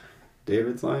was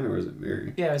David's line, or was it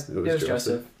Mary? Yeah, it was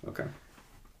Joseph. Okay,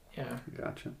 Yeah.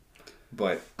 gotcha.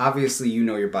 But obviously, you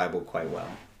know your Bible quite well.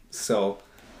 So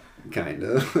Kind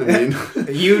of. I mean,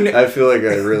 you I feel like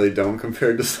I really don't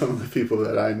compared to some of the people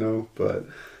that I know, but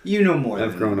know more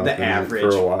I've than grown up the in average.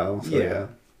 it for a while. So Yeah.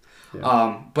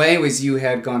 yeah. But anyways, you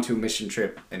had gone to a mission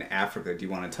trip in Africa. Do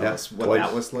you want to tell us what twice,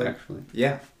 that was like? Actually,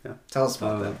 Yeah. Yeah. Tell us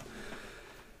about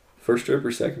first trip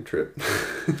or second trip?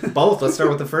 that. Both. Let's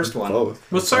start with the first one.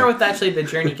 Both. We'll start with actually the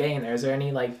journey getting there. Is there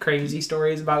any like crazy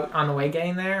stories about on the way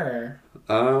getting there,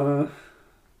 or?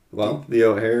 Well, the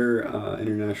O'Hare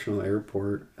International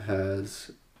Airport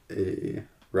has a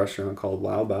restaurant called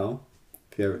Wow Bao.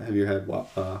 Have you had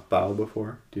Bao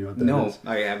before? Do you know what that is?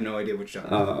 No, I have no idea what you're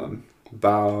talking about.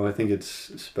 Bao, I think it's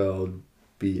spelled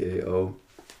BAO.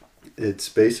 It's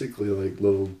basically like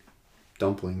little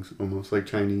dumplings, almost like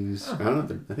Chinese. Oh. I don't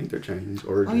know. I think they're Chinese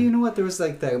origin. Oh, you know what? There was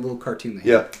like that little cartoon they had.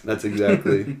 Yeah, that's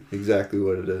exactly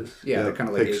what it is. Yeah, they're kind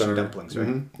of like Asian dumplings, right?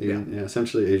 Mm-hmm. Yeah,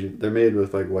 essentially Asian. They're made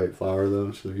with like white flour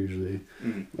though, so usually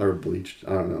or bleached.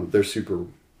 I don't know. They're super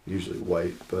usually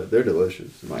white, but they're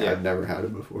delicious. I've never had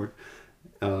it before.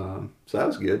 So that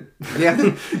was good.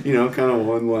 Yeah. You know, kind of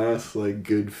one last like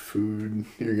good food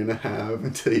you're gonna have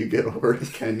until you get over to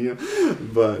Kenya.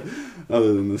 But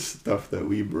other than the stuff that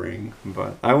we bring,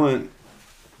 but I went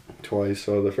twice.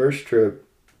 So the first trip,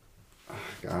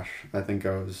 gosh, I think I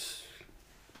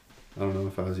don't know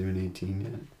if I was even 18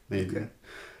 yet, maybe. Okay.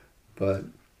 But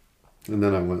and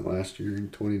then I went last year in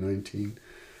 2019.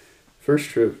 First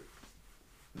trip,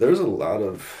 there's a lot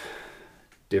of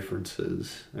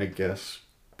differences, I guess,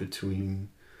 between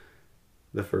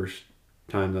the first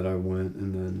time that I went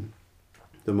and then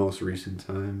the most recent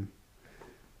time,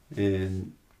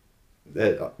 and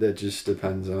that just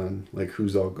depends on like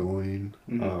who's all going,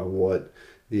 what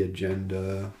the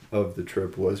agenda of the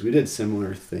trip was. We did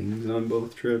similar things on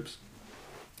both trips,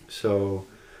 so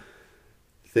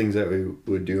things that we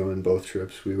would do on both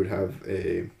trips, we would have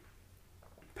a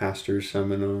pastor's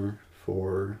seminar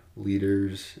for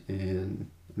leaders and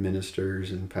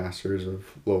ministers and pastors of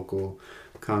local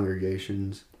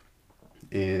congregations.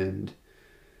 And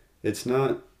it's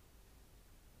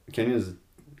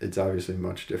obviously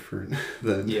much different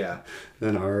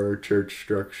than our church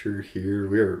structure here.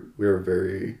 We are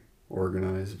very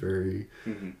organized, very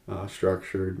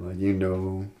structured. Like, you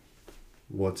know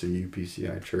what's a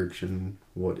UPCI church and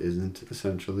what isn't,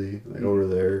 essentially. Like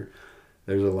over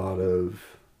there's a lot of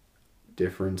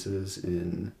differences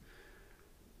in,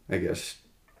 I guess,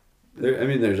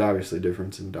 there's obviously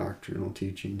difference in doctrinal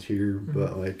teachings here,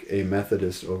 but like a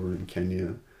Methodist over in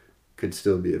Kenya could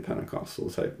still be a Pentecostal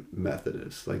type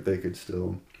Methodist. Like they could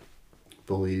still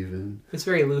believe in. It's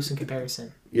very loose in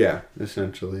comparison. Yeah,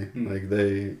 essentially. Like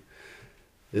they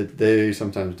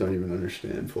sometimes don't even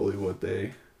understand fully what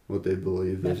they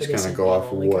believe. They just kind of go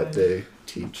off of what they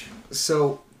teach.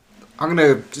 So I'm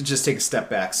going to just take a step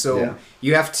back. So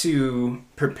you have to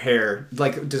prepare,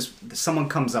 like, does someone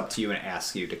comes up to you and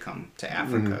asks you to come to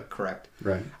Africa, correct?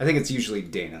 Right. I think it's usually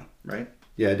Dana, right?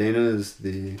 Yeah, Dana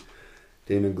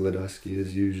Gledusky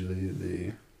is usually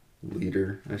the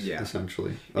leader,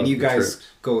 essentially. And you guys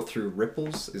go through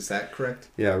Ripples, is that correct?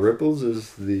 Yeah, Ripples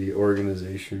is the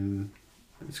organization.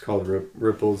 It's called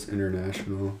Ripples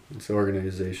International. It's an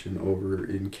organization over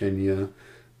in Kenya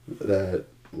that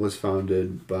was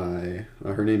founded by,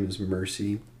 her name is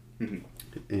Mercy,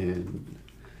 and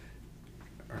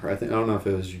I don't know if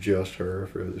it was just her,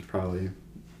 if it was probably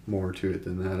more to it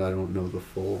than that. I don't know the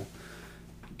full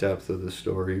depth of the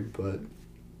story, but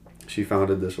she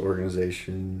founded this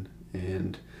organization,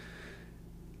 and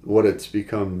what it's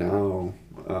become now,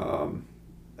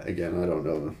 again, I don't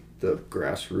know the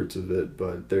grassroots of it,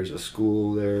 but there's a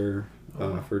school there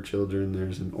for children,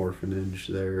 there's an orphanage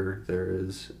there, there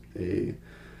is a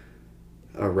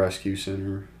rescue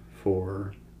center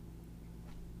for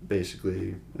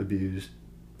basically abused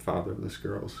fatherless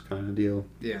girls kind of deal.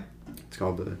 Yeah. It's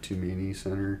called the Tumani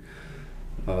Center.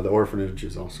 The orphanage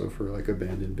is also for like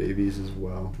abandoned babies as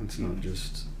well. It's not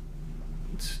just,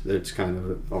 it's kind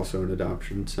of also an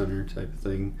adoption center type of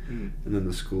thing. And then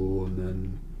the school, and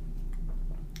then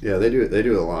they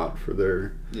do a lot for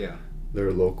their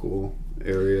local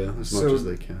area as much as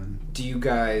they can. Do you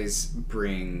guys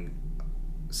bring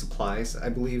supplies, I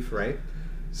believe, right?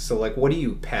 So like, what do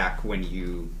you pack when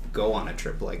you go on a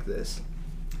trip like this?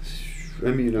 I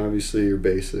mean, obviously your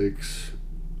basics,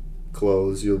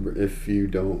 clothes. If you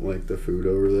don't like the food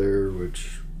over there,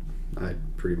 which I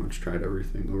pretty much tried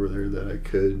everything over there that I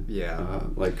could. Yeah.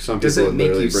 Like some people would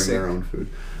literally bring their own food.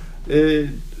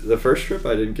 The first trip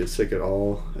I didn't get sick at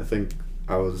all. I think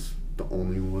I was the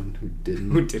only one who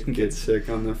didn't get sick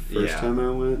on the first time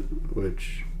I went,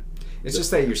 which... It's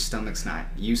just that your stomach's not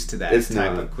used to that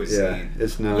type of cuisine. Yeah,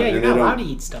 it's not. Yeah, you're not allowed to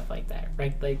eat stuff like that,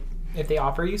 right? Like, if they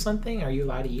offer you something, are you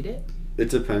allowed to eat it?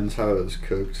 It depends how it's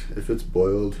cooked. If it's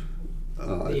boiled,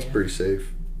 it's pretty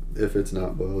safe. If it's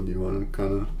not boiled, you want to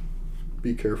kind of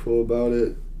be careful about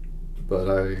it. But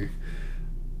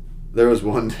there was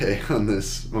one day on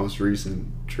this most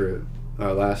recent trip,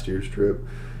 last year's trip,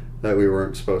 that we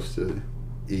weren't supposed to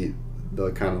eat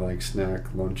the kind of like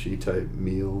snack, lunchy type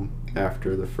meal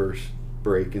after the first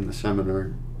break in the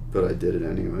seminar, but I did it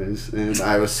anyways, and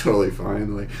I was totally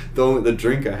fine. Like the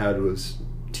drink I had was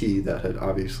tea that had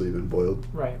obviously been boiled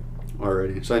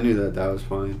already, so I knew that was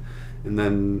fine. And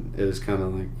then it was kind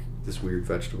of like this weird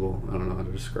vegetable. I don't know how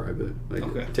to describe it. Like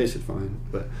Okay. it tasted fine,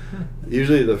 but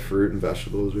usually the fruit and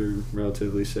vegetables are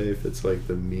relatively safe. It's like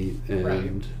the meat and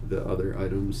Right. the other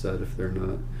items that if they're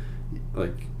not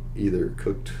like either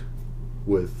cooked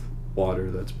with water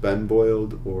that's been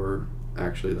boiled or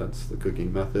actually that's the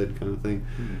cooking method kind of thing,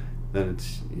 then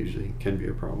it's usually can be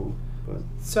a problem. But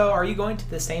So, are you going to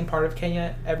the same part of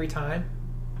Kenya every time?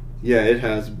 yeah, it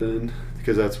has been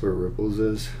because that's where Ripples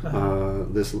is. Uh-huh.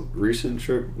 This recent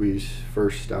trip, we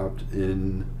first stopped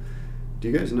in. Do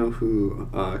you guys know who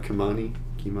Kimani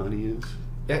is?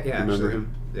 Yeah, You remember actually.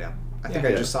 him? Yeah. I think Yeah.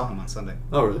 I just saw him on Sunday.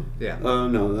 Oh, really? Yeah.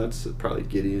 No, that's probably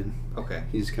Gideon. Okay.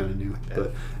 He's kind of new, bad.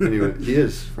 but anyway, he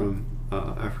is from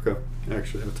Africa.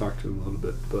 Actually, I've talked to him a little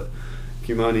bit, but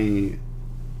Kimani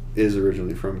is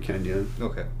originally from Kenya,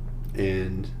 Okay.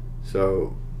 and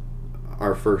so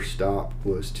our first stop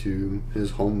was to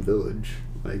his home village,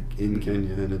 like in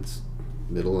Kenya, and it's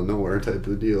middle of nowhere type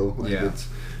of deal. Like Yeah. it's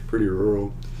pretty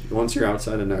rural. Once you're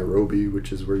outside of Nairobi,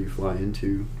 which is where you fly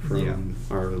into from Yeah.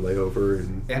 our layover,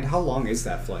 And how long is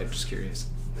that flight? Just curious.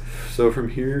 so from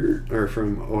here, or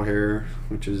from O'Hare,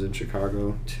 which is in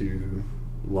Chicago, to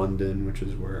London, which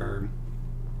is where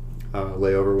our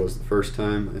layover was the first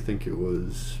time, I think it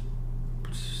was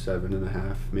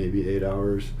 7.5, maybe 8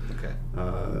 hours. Okay.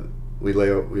 We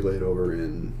laid over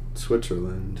in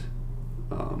Switzerland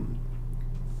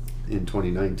in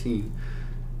 2019.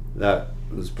 That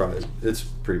was probably, it's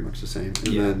pretty much the same. And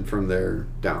Yeah. then from there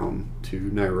down to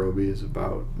Nairobi is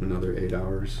about another 8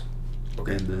 hours.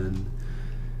 Okay. And then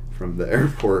from the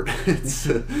airport, it's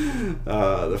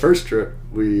the first trip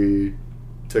we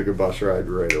took a bus ride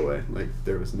right away. Like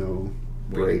there was no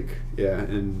break. Yeah,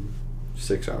 and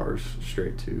 6 hours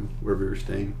straight to where we were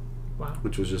staying. Wow.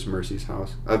 Which was just Mercy's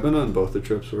house. I've been on both the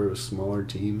trips where it was smaller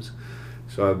teams,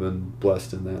 so I've been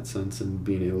blessed in that sense and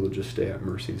being able to just stay at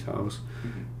Mercy's house.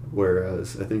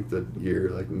 Whereas I think the year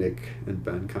like Nick and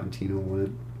Ben Contino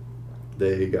went,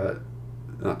 they got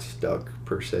not stuck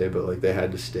per se, but like they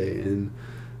had to stay in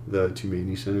the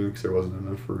Tumani Center because there wasn't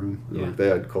enough room. And, Yeah. like they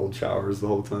had cold showers the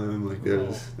whole time. Like there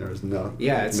was no.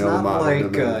 Yeah, it's no not modern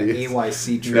like amenities.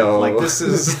 AYC trip. No. Like this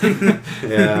is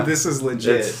Yeah. this is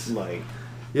legit. It's- like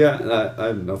Yeah, I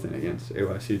have nothing against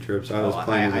AYC trips. I was Oh,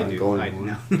 planning I on do. going I one.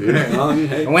 know. Dude, I mean,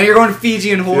 hey, when you're going to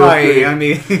Fiji and Feel Hawaii, free. I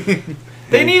mean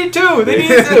They need it too. They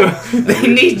need it too. they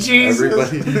need Jesus.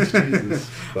 Everybody needs Jesus.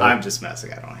 But, I'm just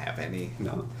messing. I don't have any.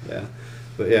 no, yeah,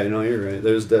 but yeah, you're right.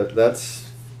 There's that's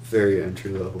very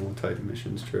entry level type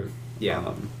missions trip.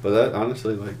 Yeah. But that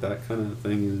honestly, like that kind of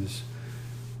thing is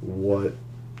what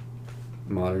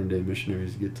modern day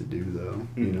missionaries get to do, though.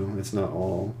 You know, it's not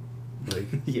all like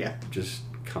Yeah. just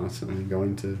constantly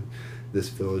going to this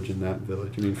village and that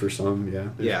village. I mean, for some, yeah,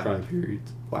 there's Yeah. probably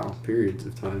periods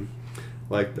of time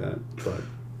like that. But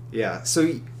Yeah.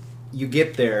 So you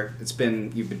get there.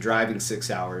 You've been driving 6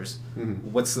 hours.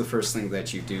 What's the first thing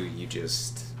that you do? You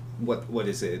just what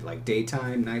is it like?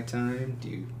 Daytime, nighttime? Do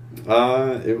you?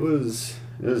 it was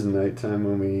nighttime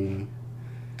when we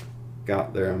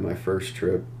got there on my first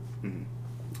trip. Mhm.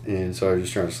 And so I was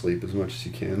just trying to sleep as much as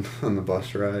you can on the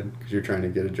bus ride because you're trying to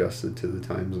get adjusted to the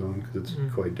time zone because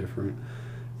it's quite different.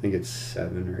 I think it's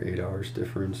 7 or 8 hours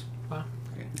difference. Wow.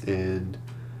 Okay. And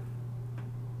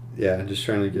yeah, just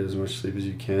trying to get as much sleep as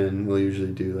you can. We'll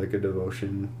usually do like a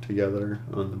devotion together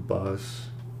on the bus,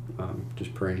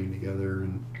 just praying together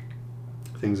and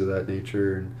things of that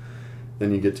nature. And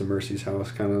then you get to Mercy's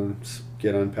house, kind of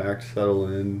get unpacked, settle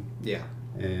in, Yeah.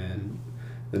 and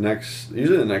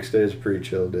usually the next day is a pretty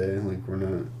chill day. Like we're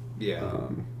not Yeah.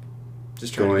 um,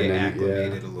 Just trying to get any-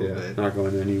 acclimated a little bit. not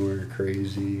going anywhere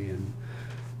crazy, and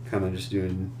kind of just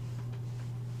doing.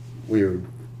 We'd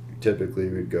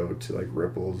go to like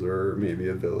Ripples or maybe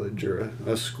a village or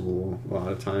a school a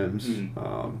lot of times,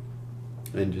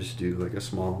 and just do like a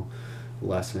small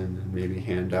lesson and maybe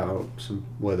hand out some,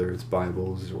 whether it's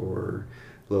Bibles or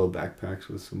little backpacks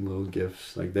with some little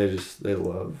gifts. Like they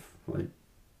love like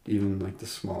even like the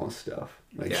smallest stuff.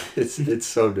 Like Yeah. it's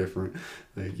so different.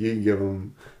 Like you can give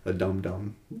them a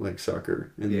dum like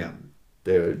sucker, and Yeah.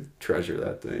 they would treasure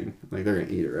that thing. Like they're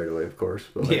gonna eat it right away, of course,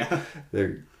 but like, Yeah.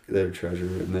 they'd treasure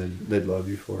it, and they'd love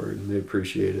you for it, and they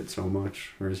appreciate it so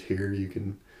much. Whereas here, you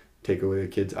can take away a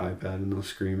kid's iPad and they'll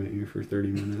scream at you for 30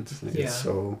 minutes. Like,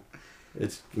 Yeah.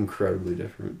 it's incredibly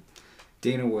different.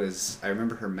 Dana I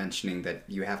remember her mentioning that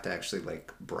you have to actually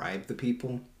like bribe the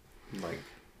people, like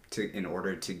in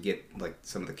order to get like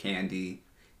some of the candy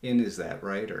in. Is that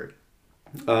right? Or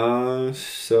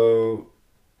So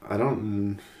I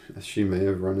don't. She may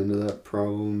have run into that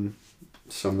problem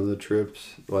some of the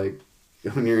trips. Like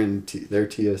when you're in their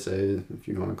TSA, if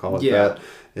you want to call it Yeah. that,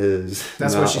 is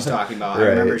That's not what she's talking about. Right. I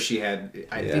remember she had.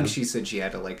 I Yeah. think she said she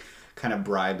had to like kind of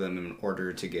bribe them in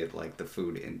order to get like the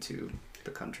food into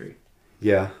the country.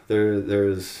 Yeah, there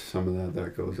is some of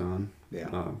that goes on. Yeah.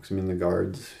 'Cause I mean, the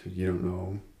guards, you don't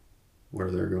know where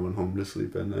they're going home to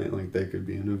sleep at night. Like, they could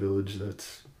be in a village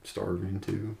that's starving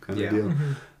too, kind of Yeah. deal.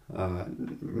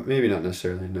 Mhm. Maybe not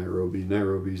necessarily Nairobi.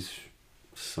 Nairobi's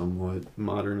somewhat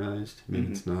modernized. I mean,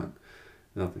 Mhm. it's not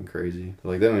nothing crazy.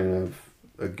 Like, they don't even have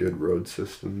a good road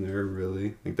system there,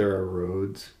 really. Like, there are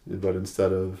roads, but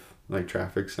instead of like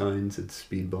traffic signs, it's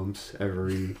speed bumps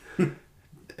every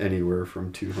anywhere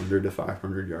from 200 to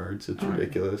 500 yards. It's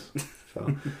ridiculous. So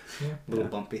Yeah. A little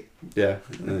bumpy. yeah,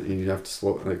 and you have to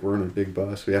slow. Like, we're in a big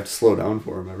bus, we have to slow down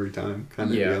for them every time,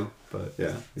 kind of Yeah. deal. But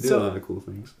yeah, we do So- a lot of cool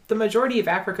things. The majority of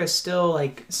Africa is still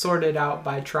like sorted out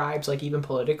by tribes, like even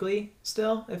politically.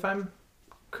 Still, if I'm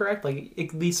correct, like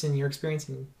at least in your experience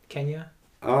in Kenya.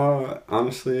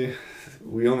 Honestly,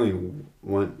 we only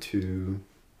went to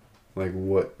like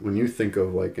when you think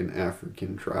of like an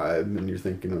African tribe and you're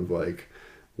thinking of like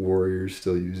warriors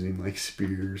still using like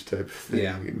spears type of thing,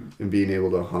 Yeah. and being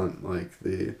able to hunt like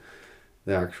the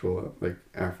actual like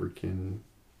African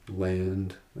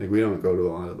land. Like, we don't go to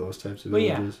a lot of those types of Well,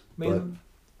 yeah. villages. I But mean,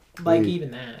 like we-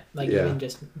 even that, like yeah. even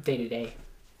just day to day.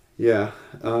 yeah,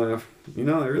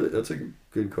 that's a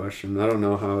good question. I don't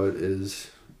know how it is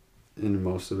in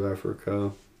most of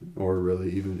Africa, or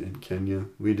really even in Kenya.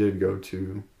 We did go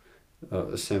to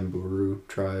a Samburu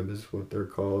tribe is what they're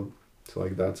called. So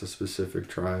like, that's a specific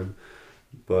tribe.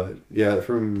 But yeah,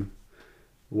 from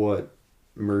what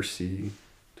Mercy,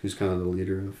 who's kind of the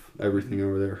leader of everything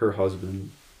over there, her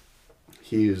husband,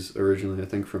 he is originally, I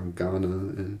think, from Ghana,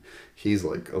 and he's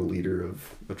like a leader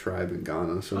of a tribe in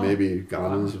Ghana. So Oh, maybe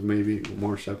Ghana's wow. maybe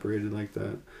more separated like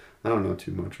that. I don't know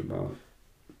too much about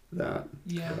that.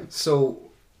 Yeah. So,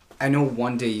 I know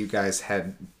one day you guys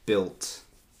had built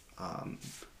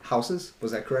houses.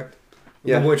 Was that correct?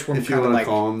 Yeah, Which were if you kind of want to like.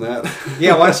 call them that.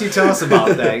 Yeah, why don't you tell us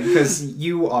about that? Because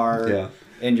you are Yeah.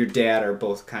 and your dad are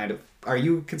both kind of. Are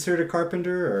you considered a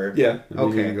carpenter or? Yeah, I mean,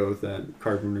 Okay. you can go with that.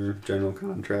 Carpenter, general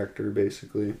contractor,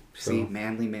 basically. See, So,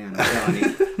 manly man. I'm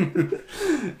telling you.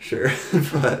 sure.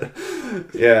 But,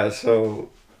 yeah, so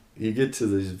you get to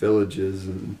these villages,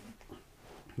 and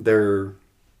their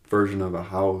version of a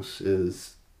house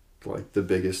is like the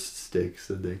biggest stakes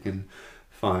that they can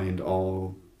find,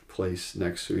 all placed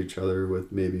next to each other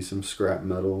with maybe some scrap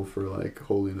metal for like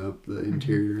holding up the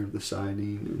interior of the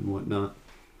siding and whatnot.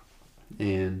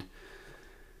 And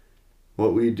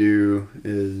what we do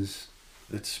is,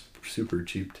 it's super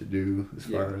cheap to do as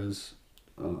far as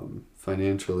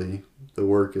financially. The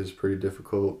work is pretty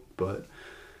difficult, but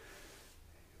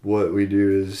what we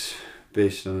do is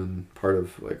based on part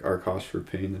of like our cost for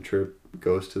paying the trip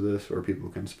goes to this, or people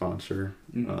can sponsor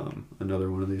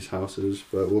another one of these houses.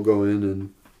 But we'll go in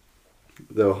and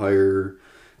they'll hire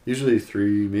usually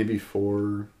 3, maybe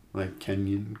 4 like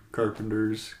Kenyan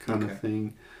carpenters kind Okay. of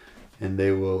thing, and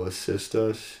they will assist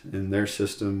us. And their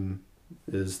system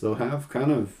is they'll have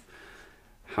kind of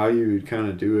how you would kind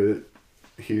of do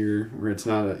it here, where it's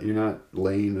not you're not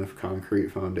laying a concrete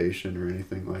foundation or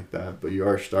anything like that, but you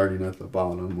are starting at the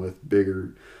bottom with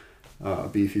bigger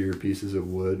beefier pieces of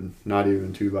wood, not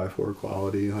even 2x4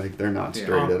 quality. Like, they're not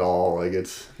straight Yeah. at all. Like,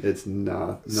 it's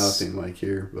not nothing like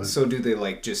here. But So do they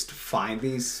like just find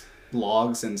these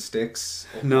logs and sticks?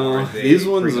 no, Or they these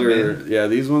ones bring them in?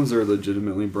 these ones are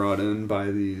legitimately brought in by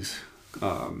these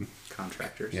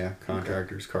Contractors.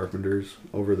 contractors, carpenters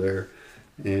over there,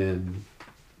 and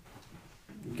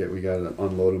we gotta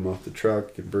unload them off the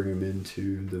truck and bring them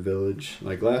into the village.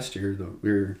 Like last year,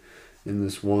 we were in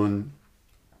this one,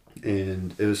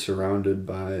 and it was surrounded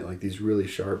by like these really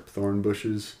sharp thorn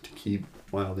bushes to keep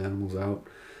wild animals out.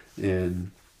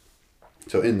 And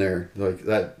so in there, like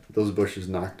those bushes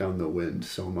knocked down the wind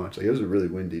so much. Like, it was a really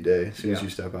windy day as soon as Yeah. you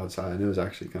step outside, and it was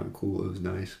actually kind of cool. It was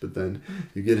nice. But then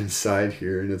you get inside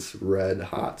here, and it's red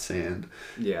hot sand,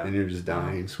 Yeah. and you're just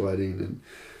dying, sweating, and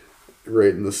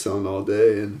right in the sun all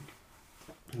day.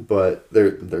 But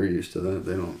they're used to that.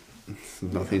 They don't. It's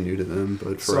nothing new to them.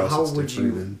 But for So us, how it's would you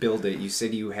different. And, build it? You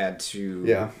said you had to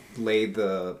yeah. lay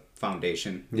the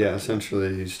foundation. Yeah,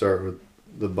 essentially you start with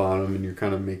the bottom, and you're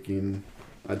kind of making,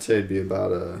 I'd say it'd be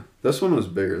about this one was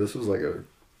bigger. This was like a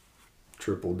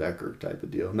triple decker type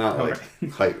of deal. Not like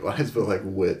height wise, but like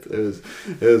width.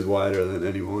 It was wider than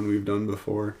any one we've done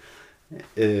before.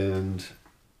 And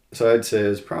so I'd say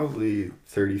it's probably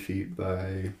 30 feet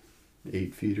by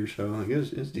 8 feet or so. Like,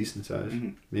 it's decent size.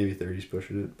 Mhm. Maybe 30's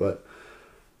pushing it. But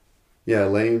yeah,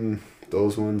 laying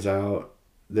those ones out,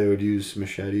 they would use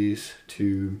machetes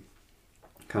to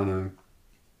kind of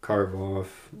carve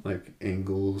off like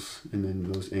angles, and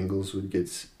then those angles would get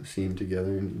seamed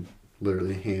together and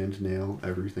literally hand nail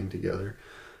everything together.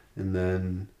 And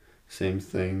then same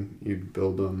thing, you'd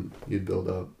build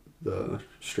up the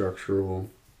structural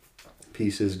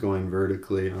pieces going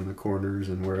vertically on the corners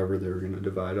and wherever they were going to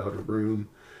divide out a room.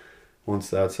 Once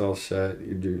that's all set,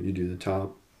 you do the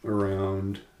top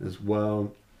around as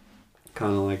well,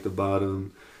 kind of like the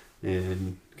bottom,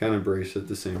 and kind of brace it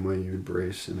the same way you would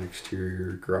brace an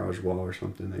exterior garage wall or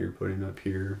something that you're putting up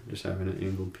here, just having an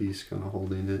angled piece kind of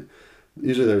holding it.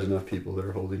 Usually there's enough people that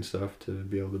are holding stuff to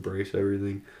be able to brace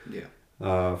everything. Yeah.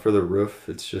 For the roof,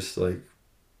 it's just like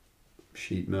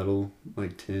sheet metal,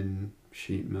 like tin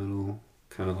sheet metal,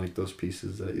 kind of like those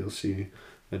pieces that you'll see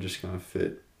that just kind of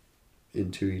fit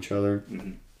into each other.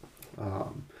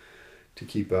 Mm-hmm. To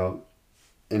keep out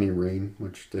any rain,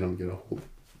 which they don't get a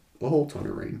whole ton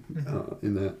of rain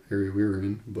in that area we were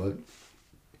in, but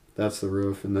that's the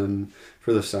roof. And then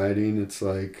for the siding, it's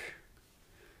like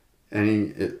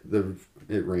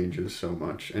it ranges so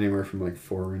much, anywhere from like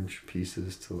 4-inch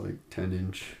pieces to like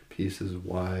 10-inch pieces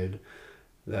wide,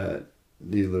 that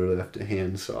you literally have to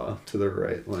hand saw to the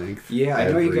right length. Yeah,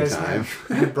 I know you guys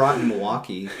had brought in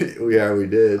Milwaukee. Yeah, we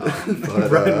did.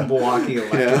 Brought in Milwaukee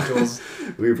electricals.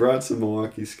 Yeah, we brought some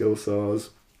Milwaukee skill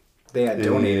saws. They had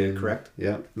donated, correct?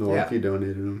 Yeah, Milwaukee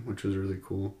donated them, which was really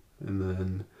cool. And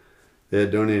then they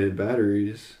had donated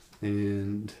batteries,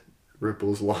 and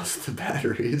Ripples lost the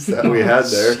batteries that we had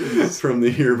there from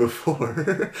the year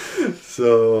before.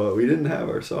 So we didn't have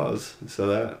our saws. So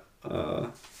that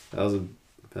was a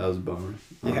bummer.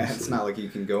 Yeah, honestly. it's not like you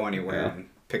can go anywhere and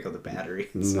pick up the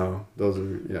batteries. No, those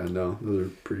are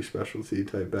pretty specialty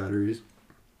type batteries.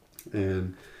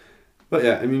 But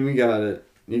yeah, I mean, we got it.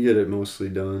 You get it mostly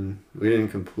done. We didn't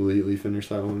completely finish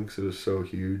that one because it was so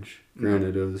huge.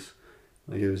 Granted, it was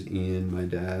Ian, my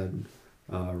dad,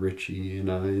 Richie,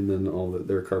 and I, and then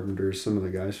their carpenters, some of the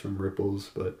guys from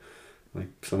Ripples, but like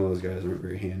some of those guys aren't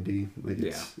very handy. Like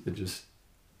it just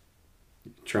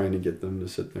trying to get them to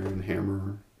sit there and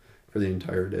hammer for the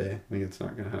entire day. Like it's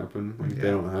not gonna happen. Like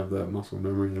they don't have that muscle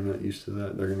memory. They're not used to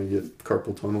that. They're gonna get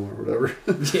carpal tunnel or whatever.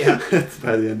 Yeah,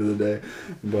 by the end of the day.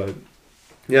 But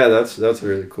yeah, that's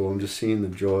really cool. I'm just seeing the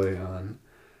joy on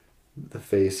the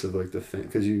face of like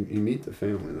because you meet the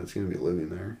family that's gonna be living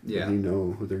there. Yeah, and you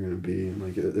know who they're gonna be. And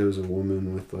like there was a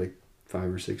woman with like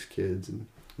 5 or 6 kids, and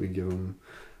we give them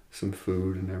some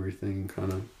food and everything, and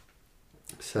kind of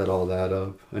set all that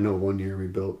up. I know one year we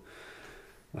built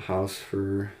a house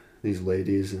for these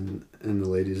ladies, and the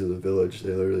ladies of the village,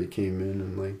 they literally came in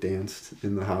and like danced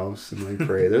in the house and like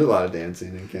prayed. There's a lot of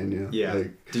dancing in Kenya. Yeah.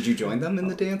 Like, did you join them in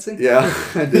the dancing? Yeah,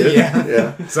 I did.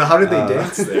 Yeah. So how did they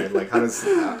dance there? Like how does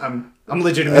I'm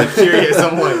legitimately curious.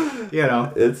 I'm like,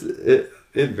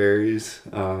 it varies.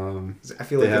 I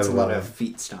feel like it's a lot of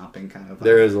feet stomping kind of.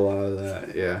 There is a lot of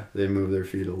that. Yeah, they move their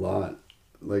feet a lot.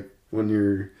 Like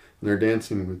when they're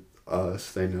dancing with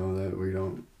us, they know that we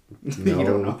don't. No, you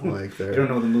don't know. Like you don't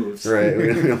know the moves, right?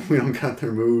 We don't got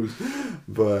their moves,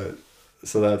 but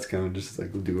so that's kind of just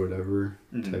like do whatever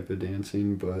type of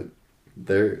dancing. But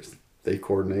they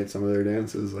coordinate some of their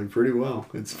dances like pretty well.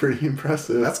 It's pretty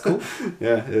impressive. That's cool.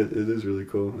 Yeah, it is really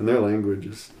cool, and their language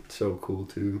is so cool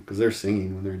too because they're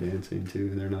singing when they're dancing too.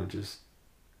 They're not just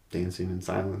dancing in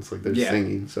silence, like they're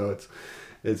singing. So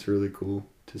it's really cool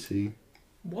to see.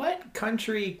 What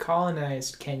country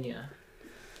colonized Kenya?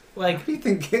 Like, what do you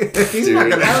think? He's not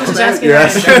gonna. I was just asking You're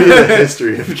that. asking me the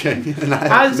history of Kenya, and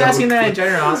I was asking that in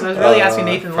general. So I was really asking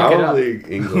Nathan to look it up. Probably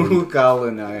England. Who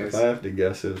colonized? If I have to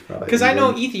guess, it was probably Because I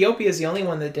know England. Ethiopia is the only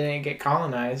one that didn't get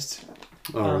colonized.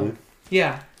 Oh, really?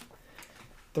 Yeah.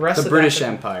 The rest The of British that,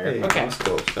 Empire. Hey, Okay. I was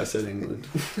close. I said England.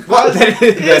 Well,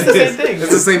 It's the same thing.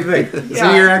 It's the same thing. So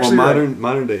Yeah. you're actually well, right.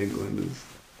 modern day England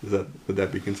would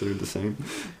that be considered the same?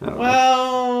 I don't know.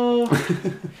 Well,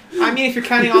 I mean, if you're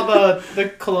counting all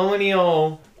the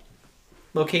colonial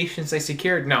locations they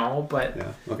secured, no, but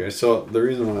Yeah. Okay. So the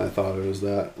reason why I thought it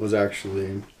was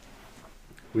actually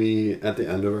we at the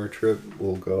end of our trip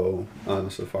will go on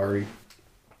a safari,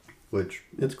 which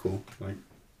it's cool. Like,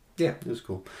 Yeah. it's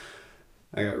cool.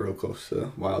 I got real close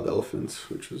to wild elephants,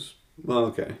 which was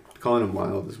okay. Calling them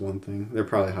wild is one thing. They're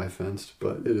probably high fenced,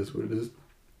 but it is what it is.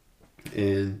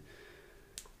 And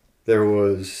there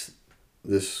was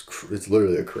this. It's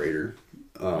literally a crater.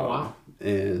 oh wow.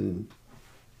 And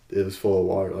it was full of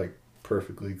water, like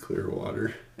perfectly clear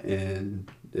water, and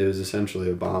it was essentially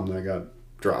a bomb that got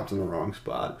dropped in the wrong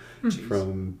spot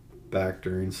from back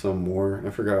during some war. I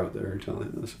forgot what they were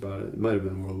telling us about it. It might have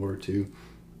been World War II,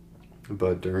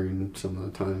 but during some of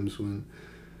the times when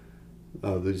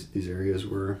these areas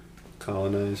were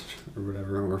colonized or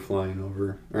whatever, and we're flying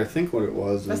over. Or I think what it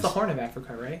was That's is... the Horn of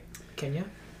Africa, right? Kenya?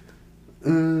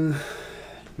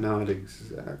 Not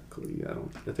exactly.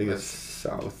 I think it's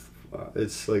south.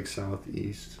 It's like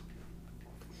southeast.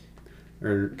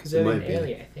 Or Because it they're might in be.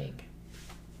 Alia, I think.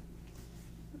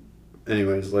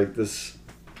 Anyways, like this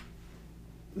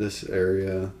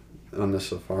area on the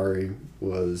safari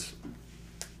was,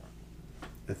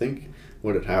 I think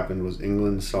what had happened was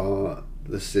England saw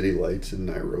the city lights in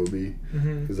Nairobi,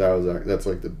 because that's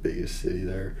like the biggest city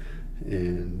there,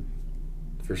 and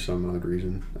for some odd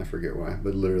reason, I forget why,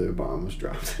 but literally a bomb was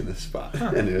dropped in this spot,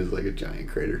 and it was like a giant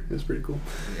crater. It was pretty cool.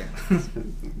 Yeah.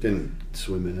 Didn't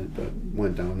swim in it, but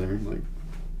went down there and like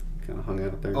kind of hung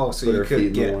out there. Oh, so put you our could feet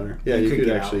in get- the water. Yeah, you you could could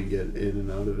get actually get in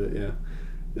and out of it. Yeah,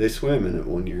 they swam in it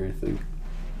one year, I think,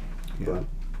 Yeah. but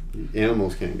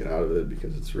animals can't get out of it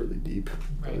because it's really deep.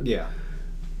 Right. But- Yeah.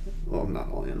 Well,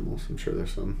 not all animals. I'm sure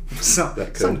there's some. Some,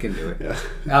 That some could. can do it.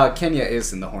 Yeah. Kenya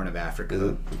is in the Horn of Africa, Is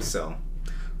it? so.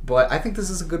 But I think this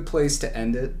is a good place to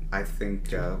end it. I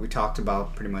think we talked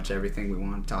about pretty much everything we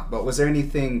want to talk about. Was there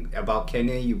anything about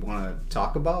Kenya you want to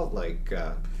talk about? Like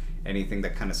anything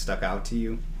that kind of stuck out to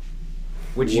you?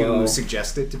 Would you Well-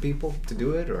 suggest it to people to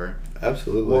do it, or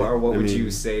Absolutely. or what I would you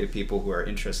mean, say to people who are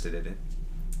interested in it?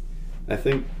 I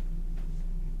think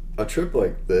a trip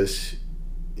like this,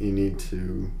 you need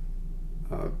to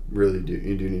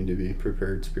you do need to be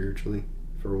prepared spiritually,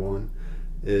 for one.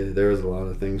 There was a lot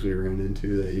of things we ran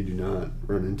into that you do not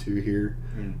run into here,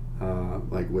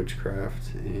 like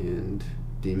witchcraft and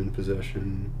demon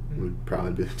possession would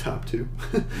probably be the top two.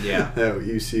 Yeah. That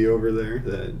you see over there,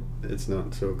 that it's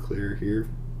not so clear here,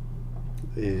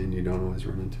 and you don't always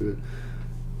run into it.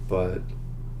 But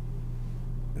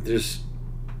just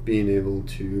being able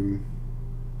to,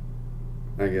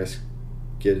 I guess,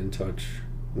 get in touch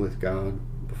with God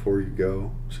before you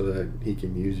go so that he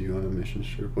can use you on a mission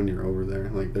trip when you're over there.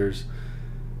 Like, there's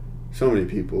so many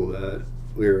people that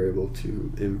we were able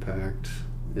to impact,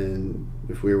 and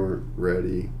if we weren't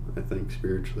ready, I think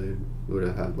spiritually it would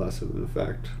have had less of an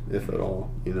effect, if at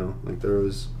all. You know, like there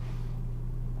was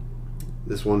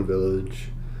this one village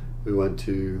we went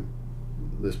to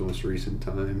this most recent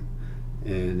time,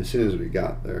 and as soon as we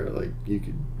got there, like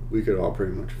we could all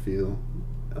pretty much feel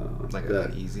Like that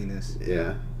an uneasiness.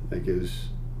 yeah, like it was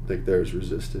like there's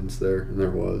resistance there, and there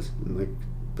was, and like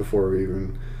before we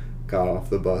even got off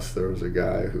the bus, there was a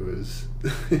guy who was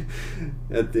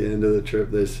at the end of the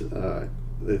trip.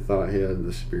 They thought he had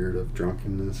the spirit of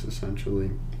drunkenness. Essentially,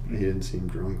 he didn't seem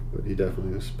drunk, but he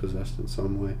definitely was possessed in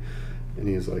some way. And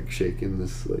he was like shaking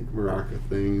this like maraca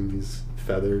thing and these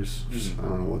feathers. I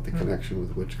don't know what the connection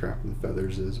with witchcraft and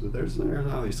feathers is, but there's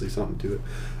obviously something to it.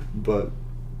 But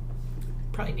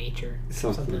Probably nature.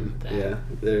 something like that. yeah,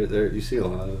 there you see a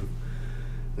lot of,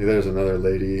 like, there's another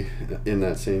lady in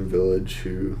that same village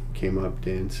who came up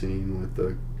dancing with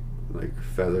the like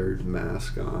feathered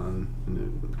mask on,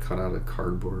 and it cut out of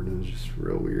cardboard, and it was just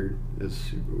real weird. It's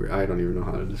super weird. I don't even know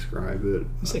how to describe it. You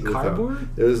say without- cardboard?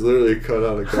 It was literally cut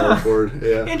out of cardboard.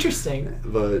 Yeah. Interesting.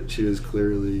 But she was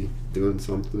clearly doing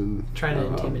something. Trying to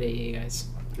intimidate you guys.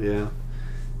 Yeah.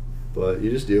 But you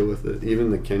just deal with it.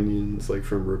 Even the Kenyans, like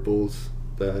from Ripples,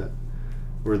 that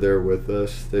were there with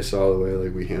us, they saw the way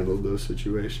like we handled those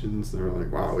situations. They were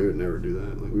like, wow, we would never do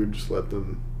that. Like, we would just let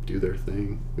them do their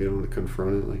thing. We don't want to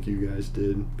confront it like you guys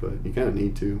did, but you kind of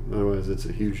need to. Otherwise, it's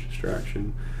a huge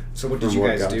distraction. So what did from you what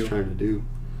guys God's do? trying to do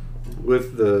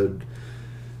with the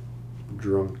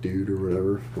drunk dude or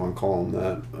whatever you want to call him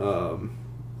that.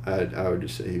 I would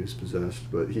just say he was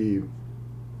possessed, but he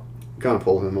kind of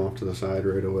pulled him off to the side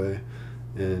right away,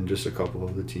 and just a couple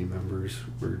of the team members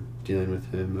were dealing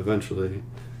with him. Eventually,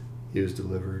 he was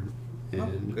delivered,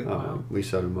 and good. Wow. we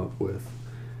set him up with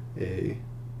a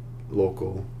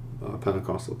local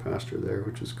Pentecostal pastor there,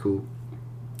 which is cool.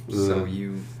 So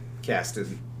you casted,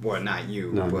 well, not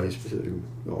you, Not but me specific.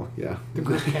 Oh, yeah. The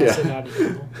group casted out of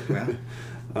people.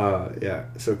 well, Yeah.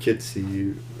 So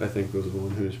Kitsy, I think, was the one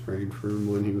who was praying for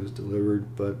him when he was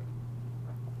delivered. But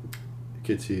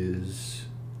Kitsy is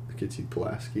Kitsy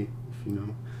Pulaski, if you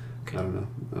know. Okay. I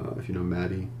don't know if you know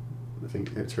Maddie. I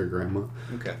think it's her grandma.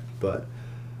 okay. But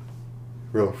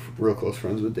real close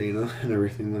friends with Dana and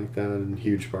everything like that, and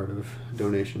huge part of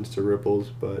donations to Ripples.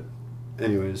 But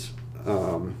anyways,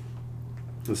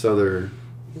 this other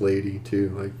lady too,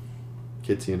 like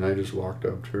Kitsy and I just walked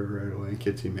up to her right away.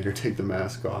 Kitsy made her take the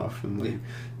mask off, and like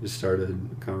just started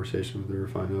a conversation with her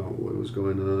to find out what was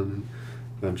going on, and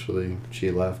eventually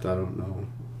she left. I don't know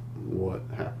what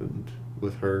happened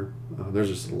with her. There's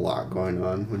just a lot going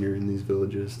on when you're in these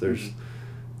villages. There's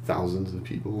thousands of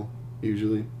people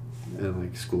usually, and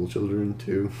like school children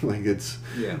too. Like it's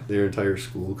Yeah. their entire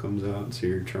school comes out, so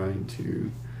you're trying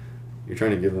to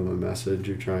give them a message.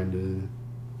 You're trying to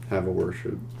have a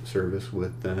worship service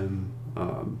with them.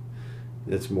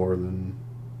 It's more than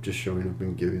just showing up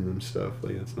and giving them stuff.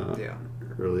 Like it's not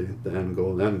really the end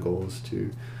goal. The end goal is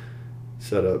to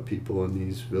set up people in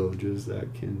these villages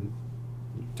that can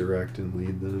direct and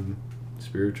lead them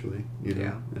spiritually, you know.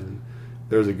 Yeah. And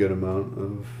there's a good amount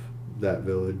of that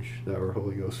village that were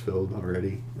Holy Ghost filled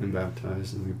already and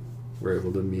baptized, and we were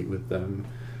able to meet with them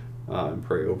and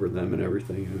pray over them and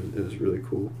everything. It was really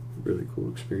cool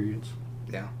experience.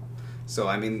 Yeah. So,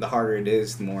 I mean, the harder it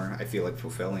is, the more I feel like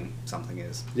fulfilling something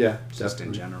is. Yeah, Just definitely.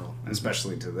 in general, and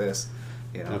especially to this,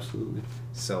 you know. Absolutely.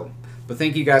 So, but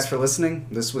thank you guys for listening.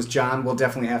 This was John. We'll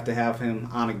definitely have to have him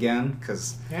on again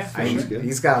because Yeah, for sure.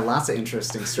 he's got lots of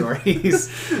interesting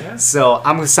stories. Yeah. So,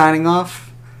 I'm signing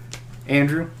off.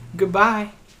 Andrew.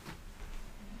 Goodbye.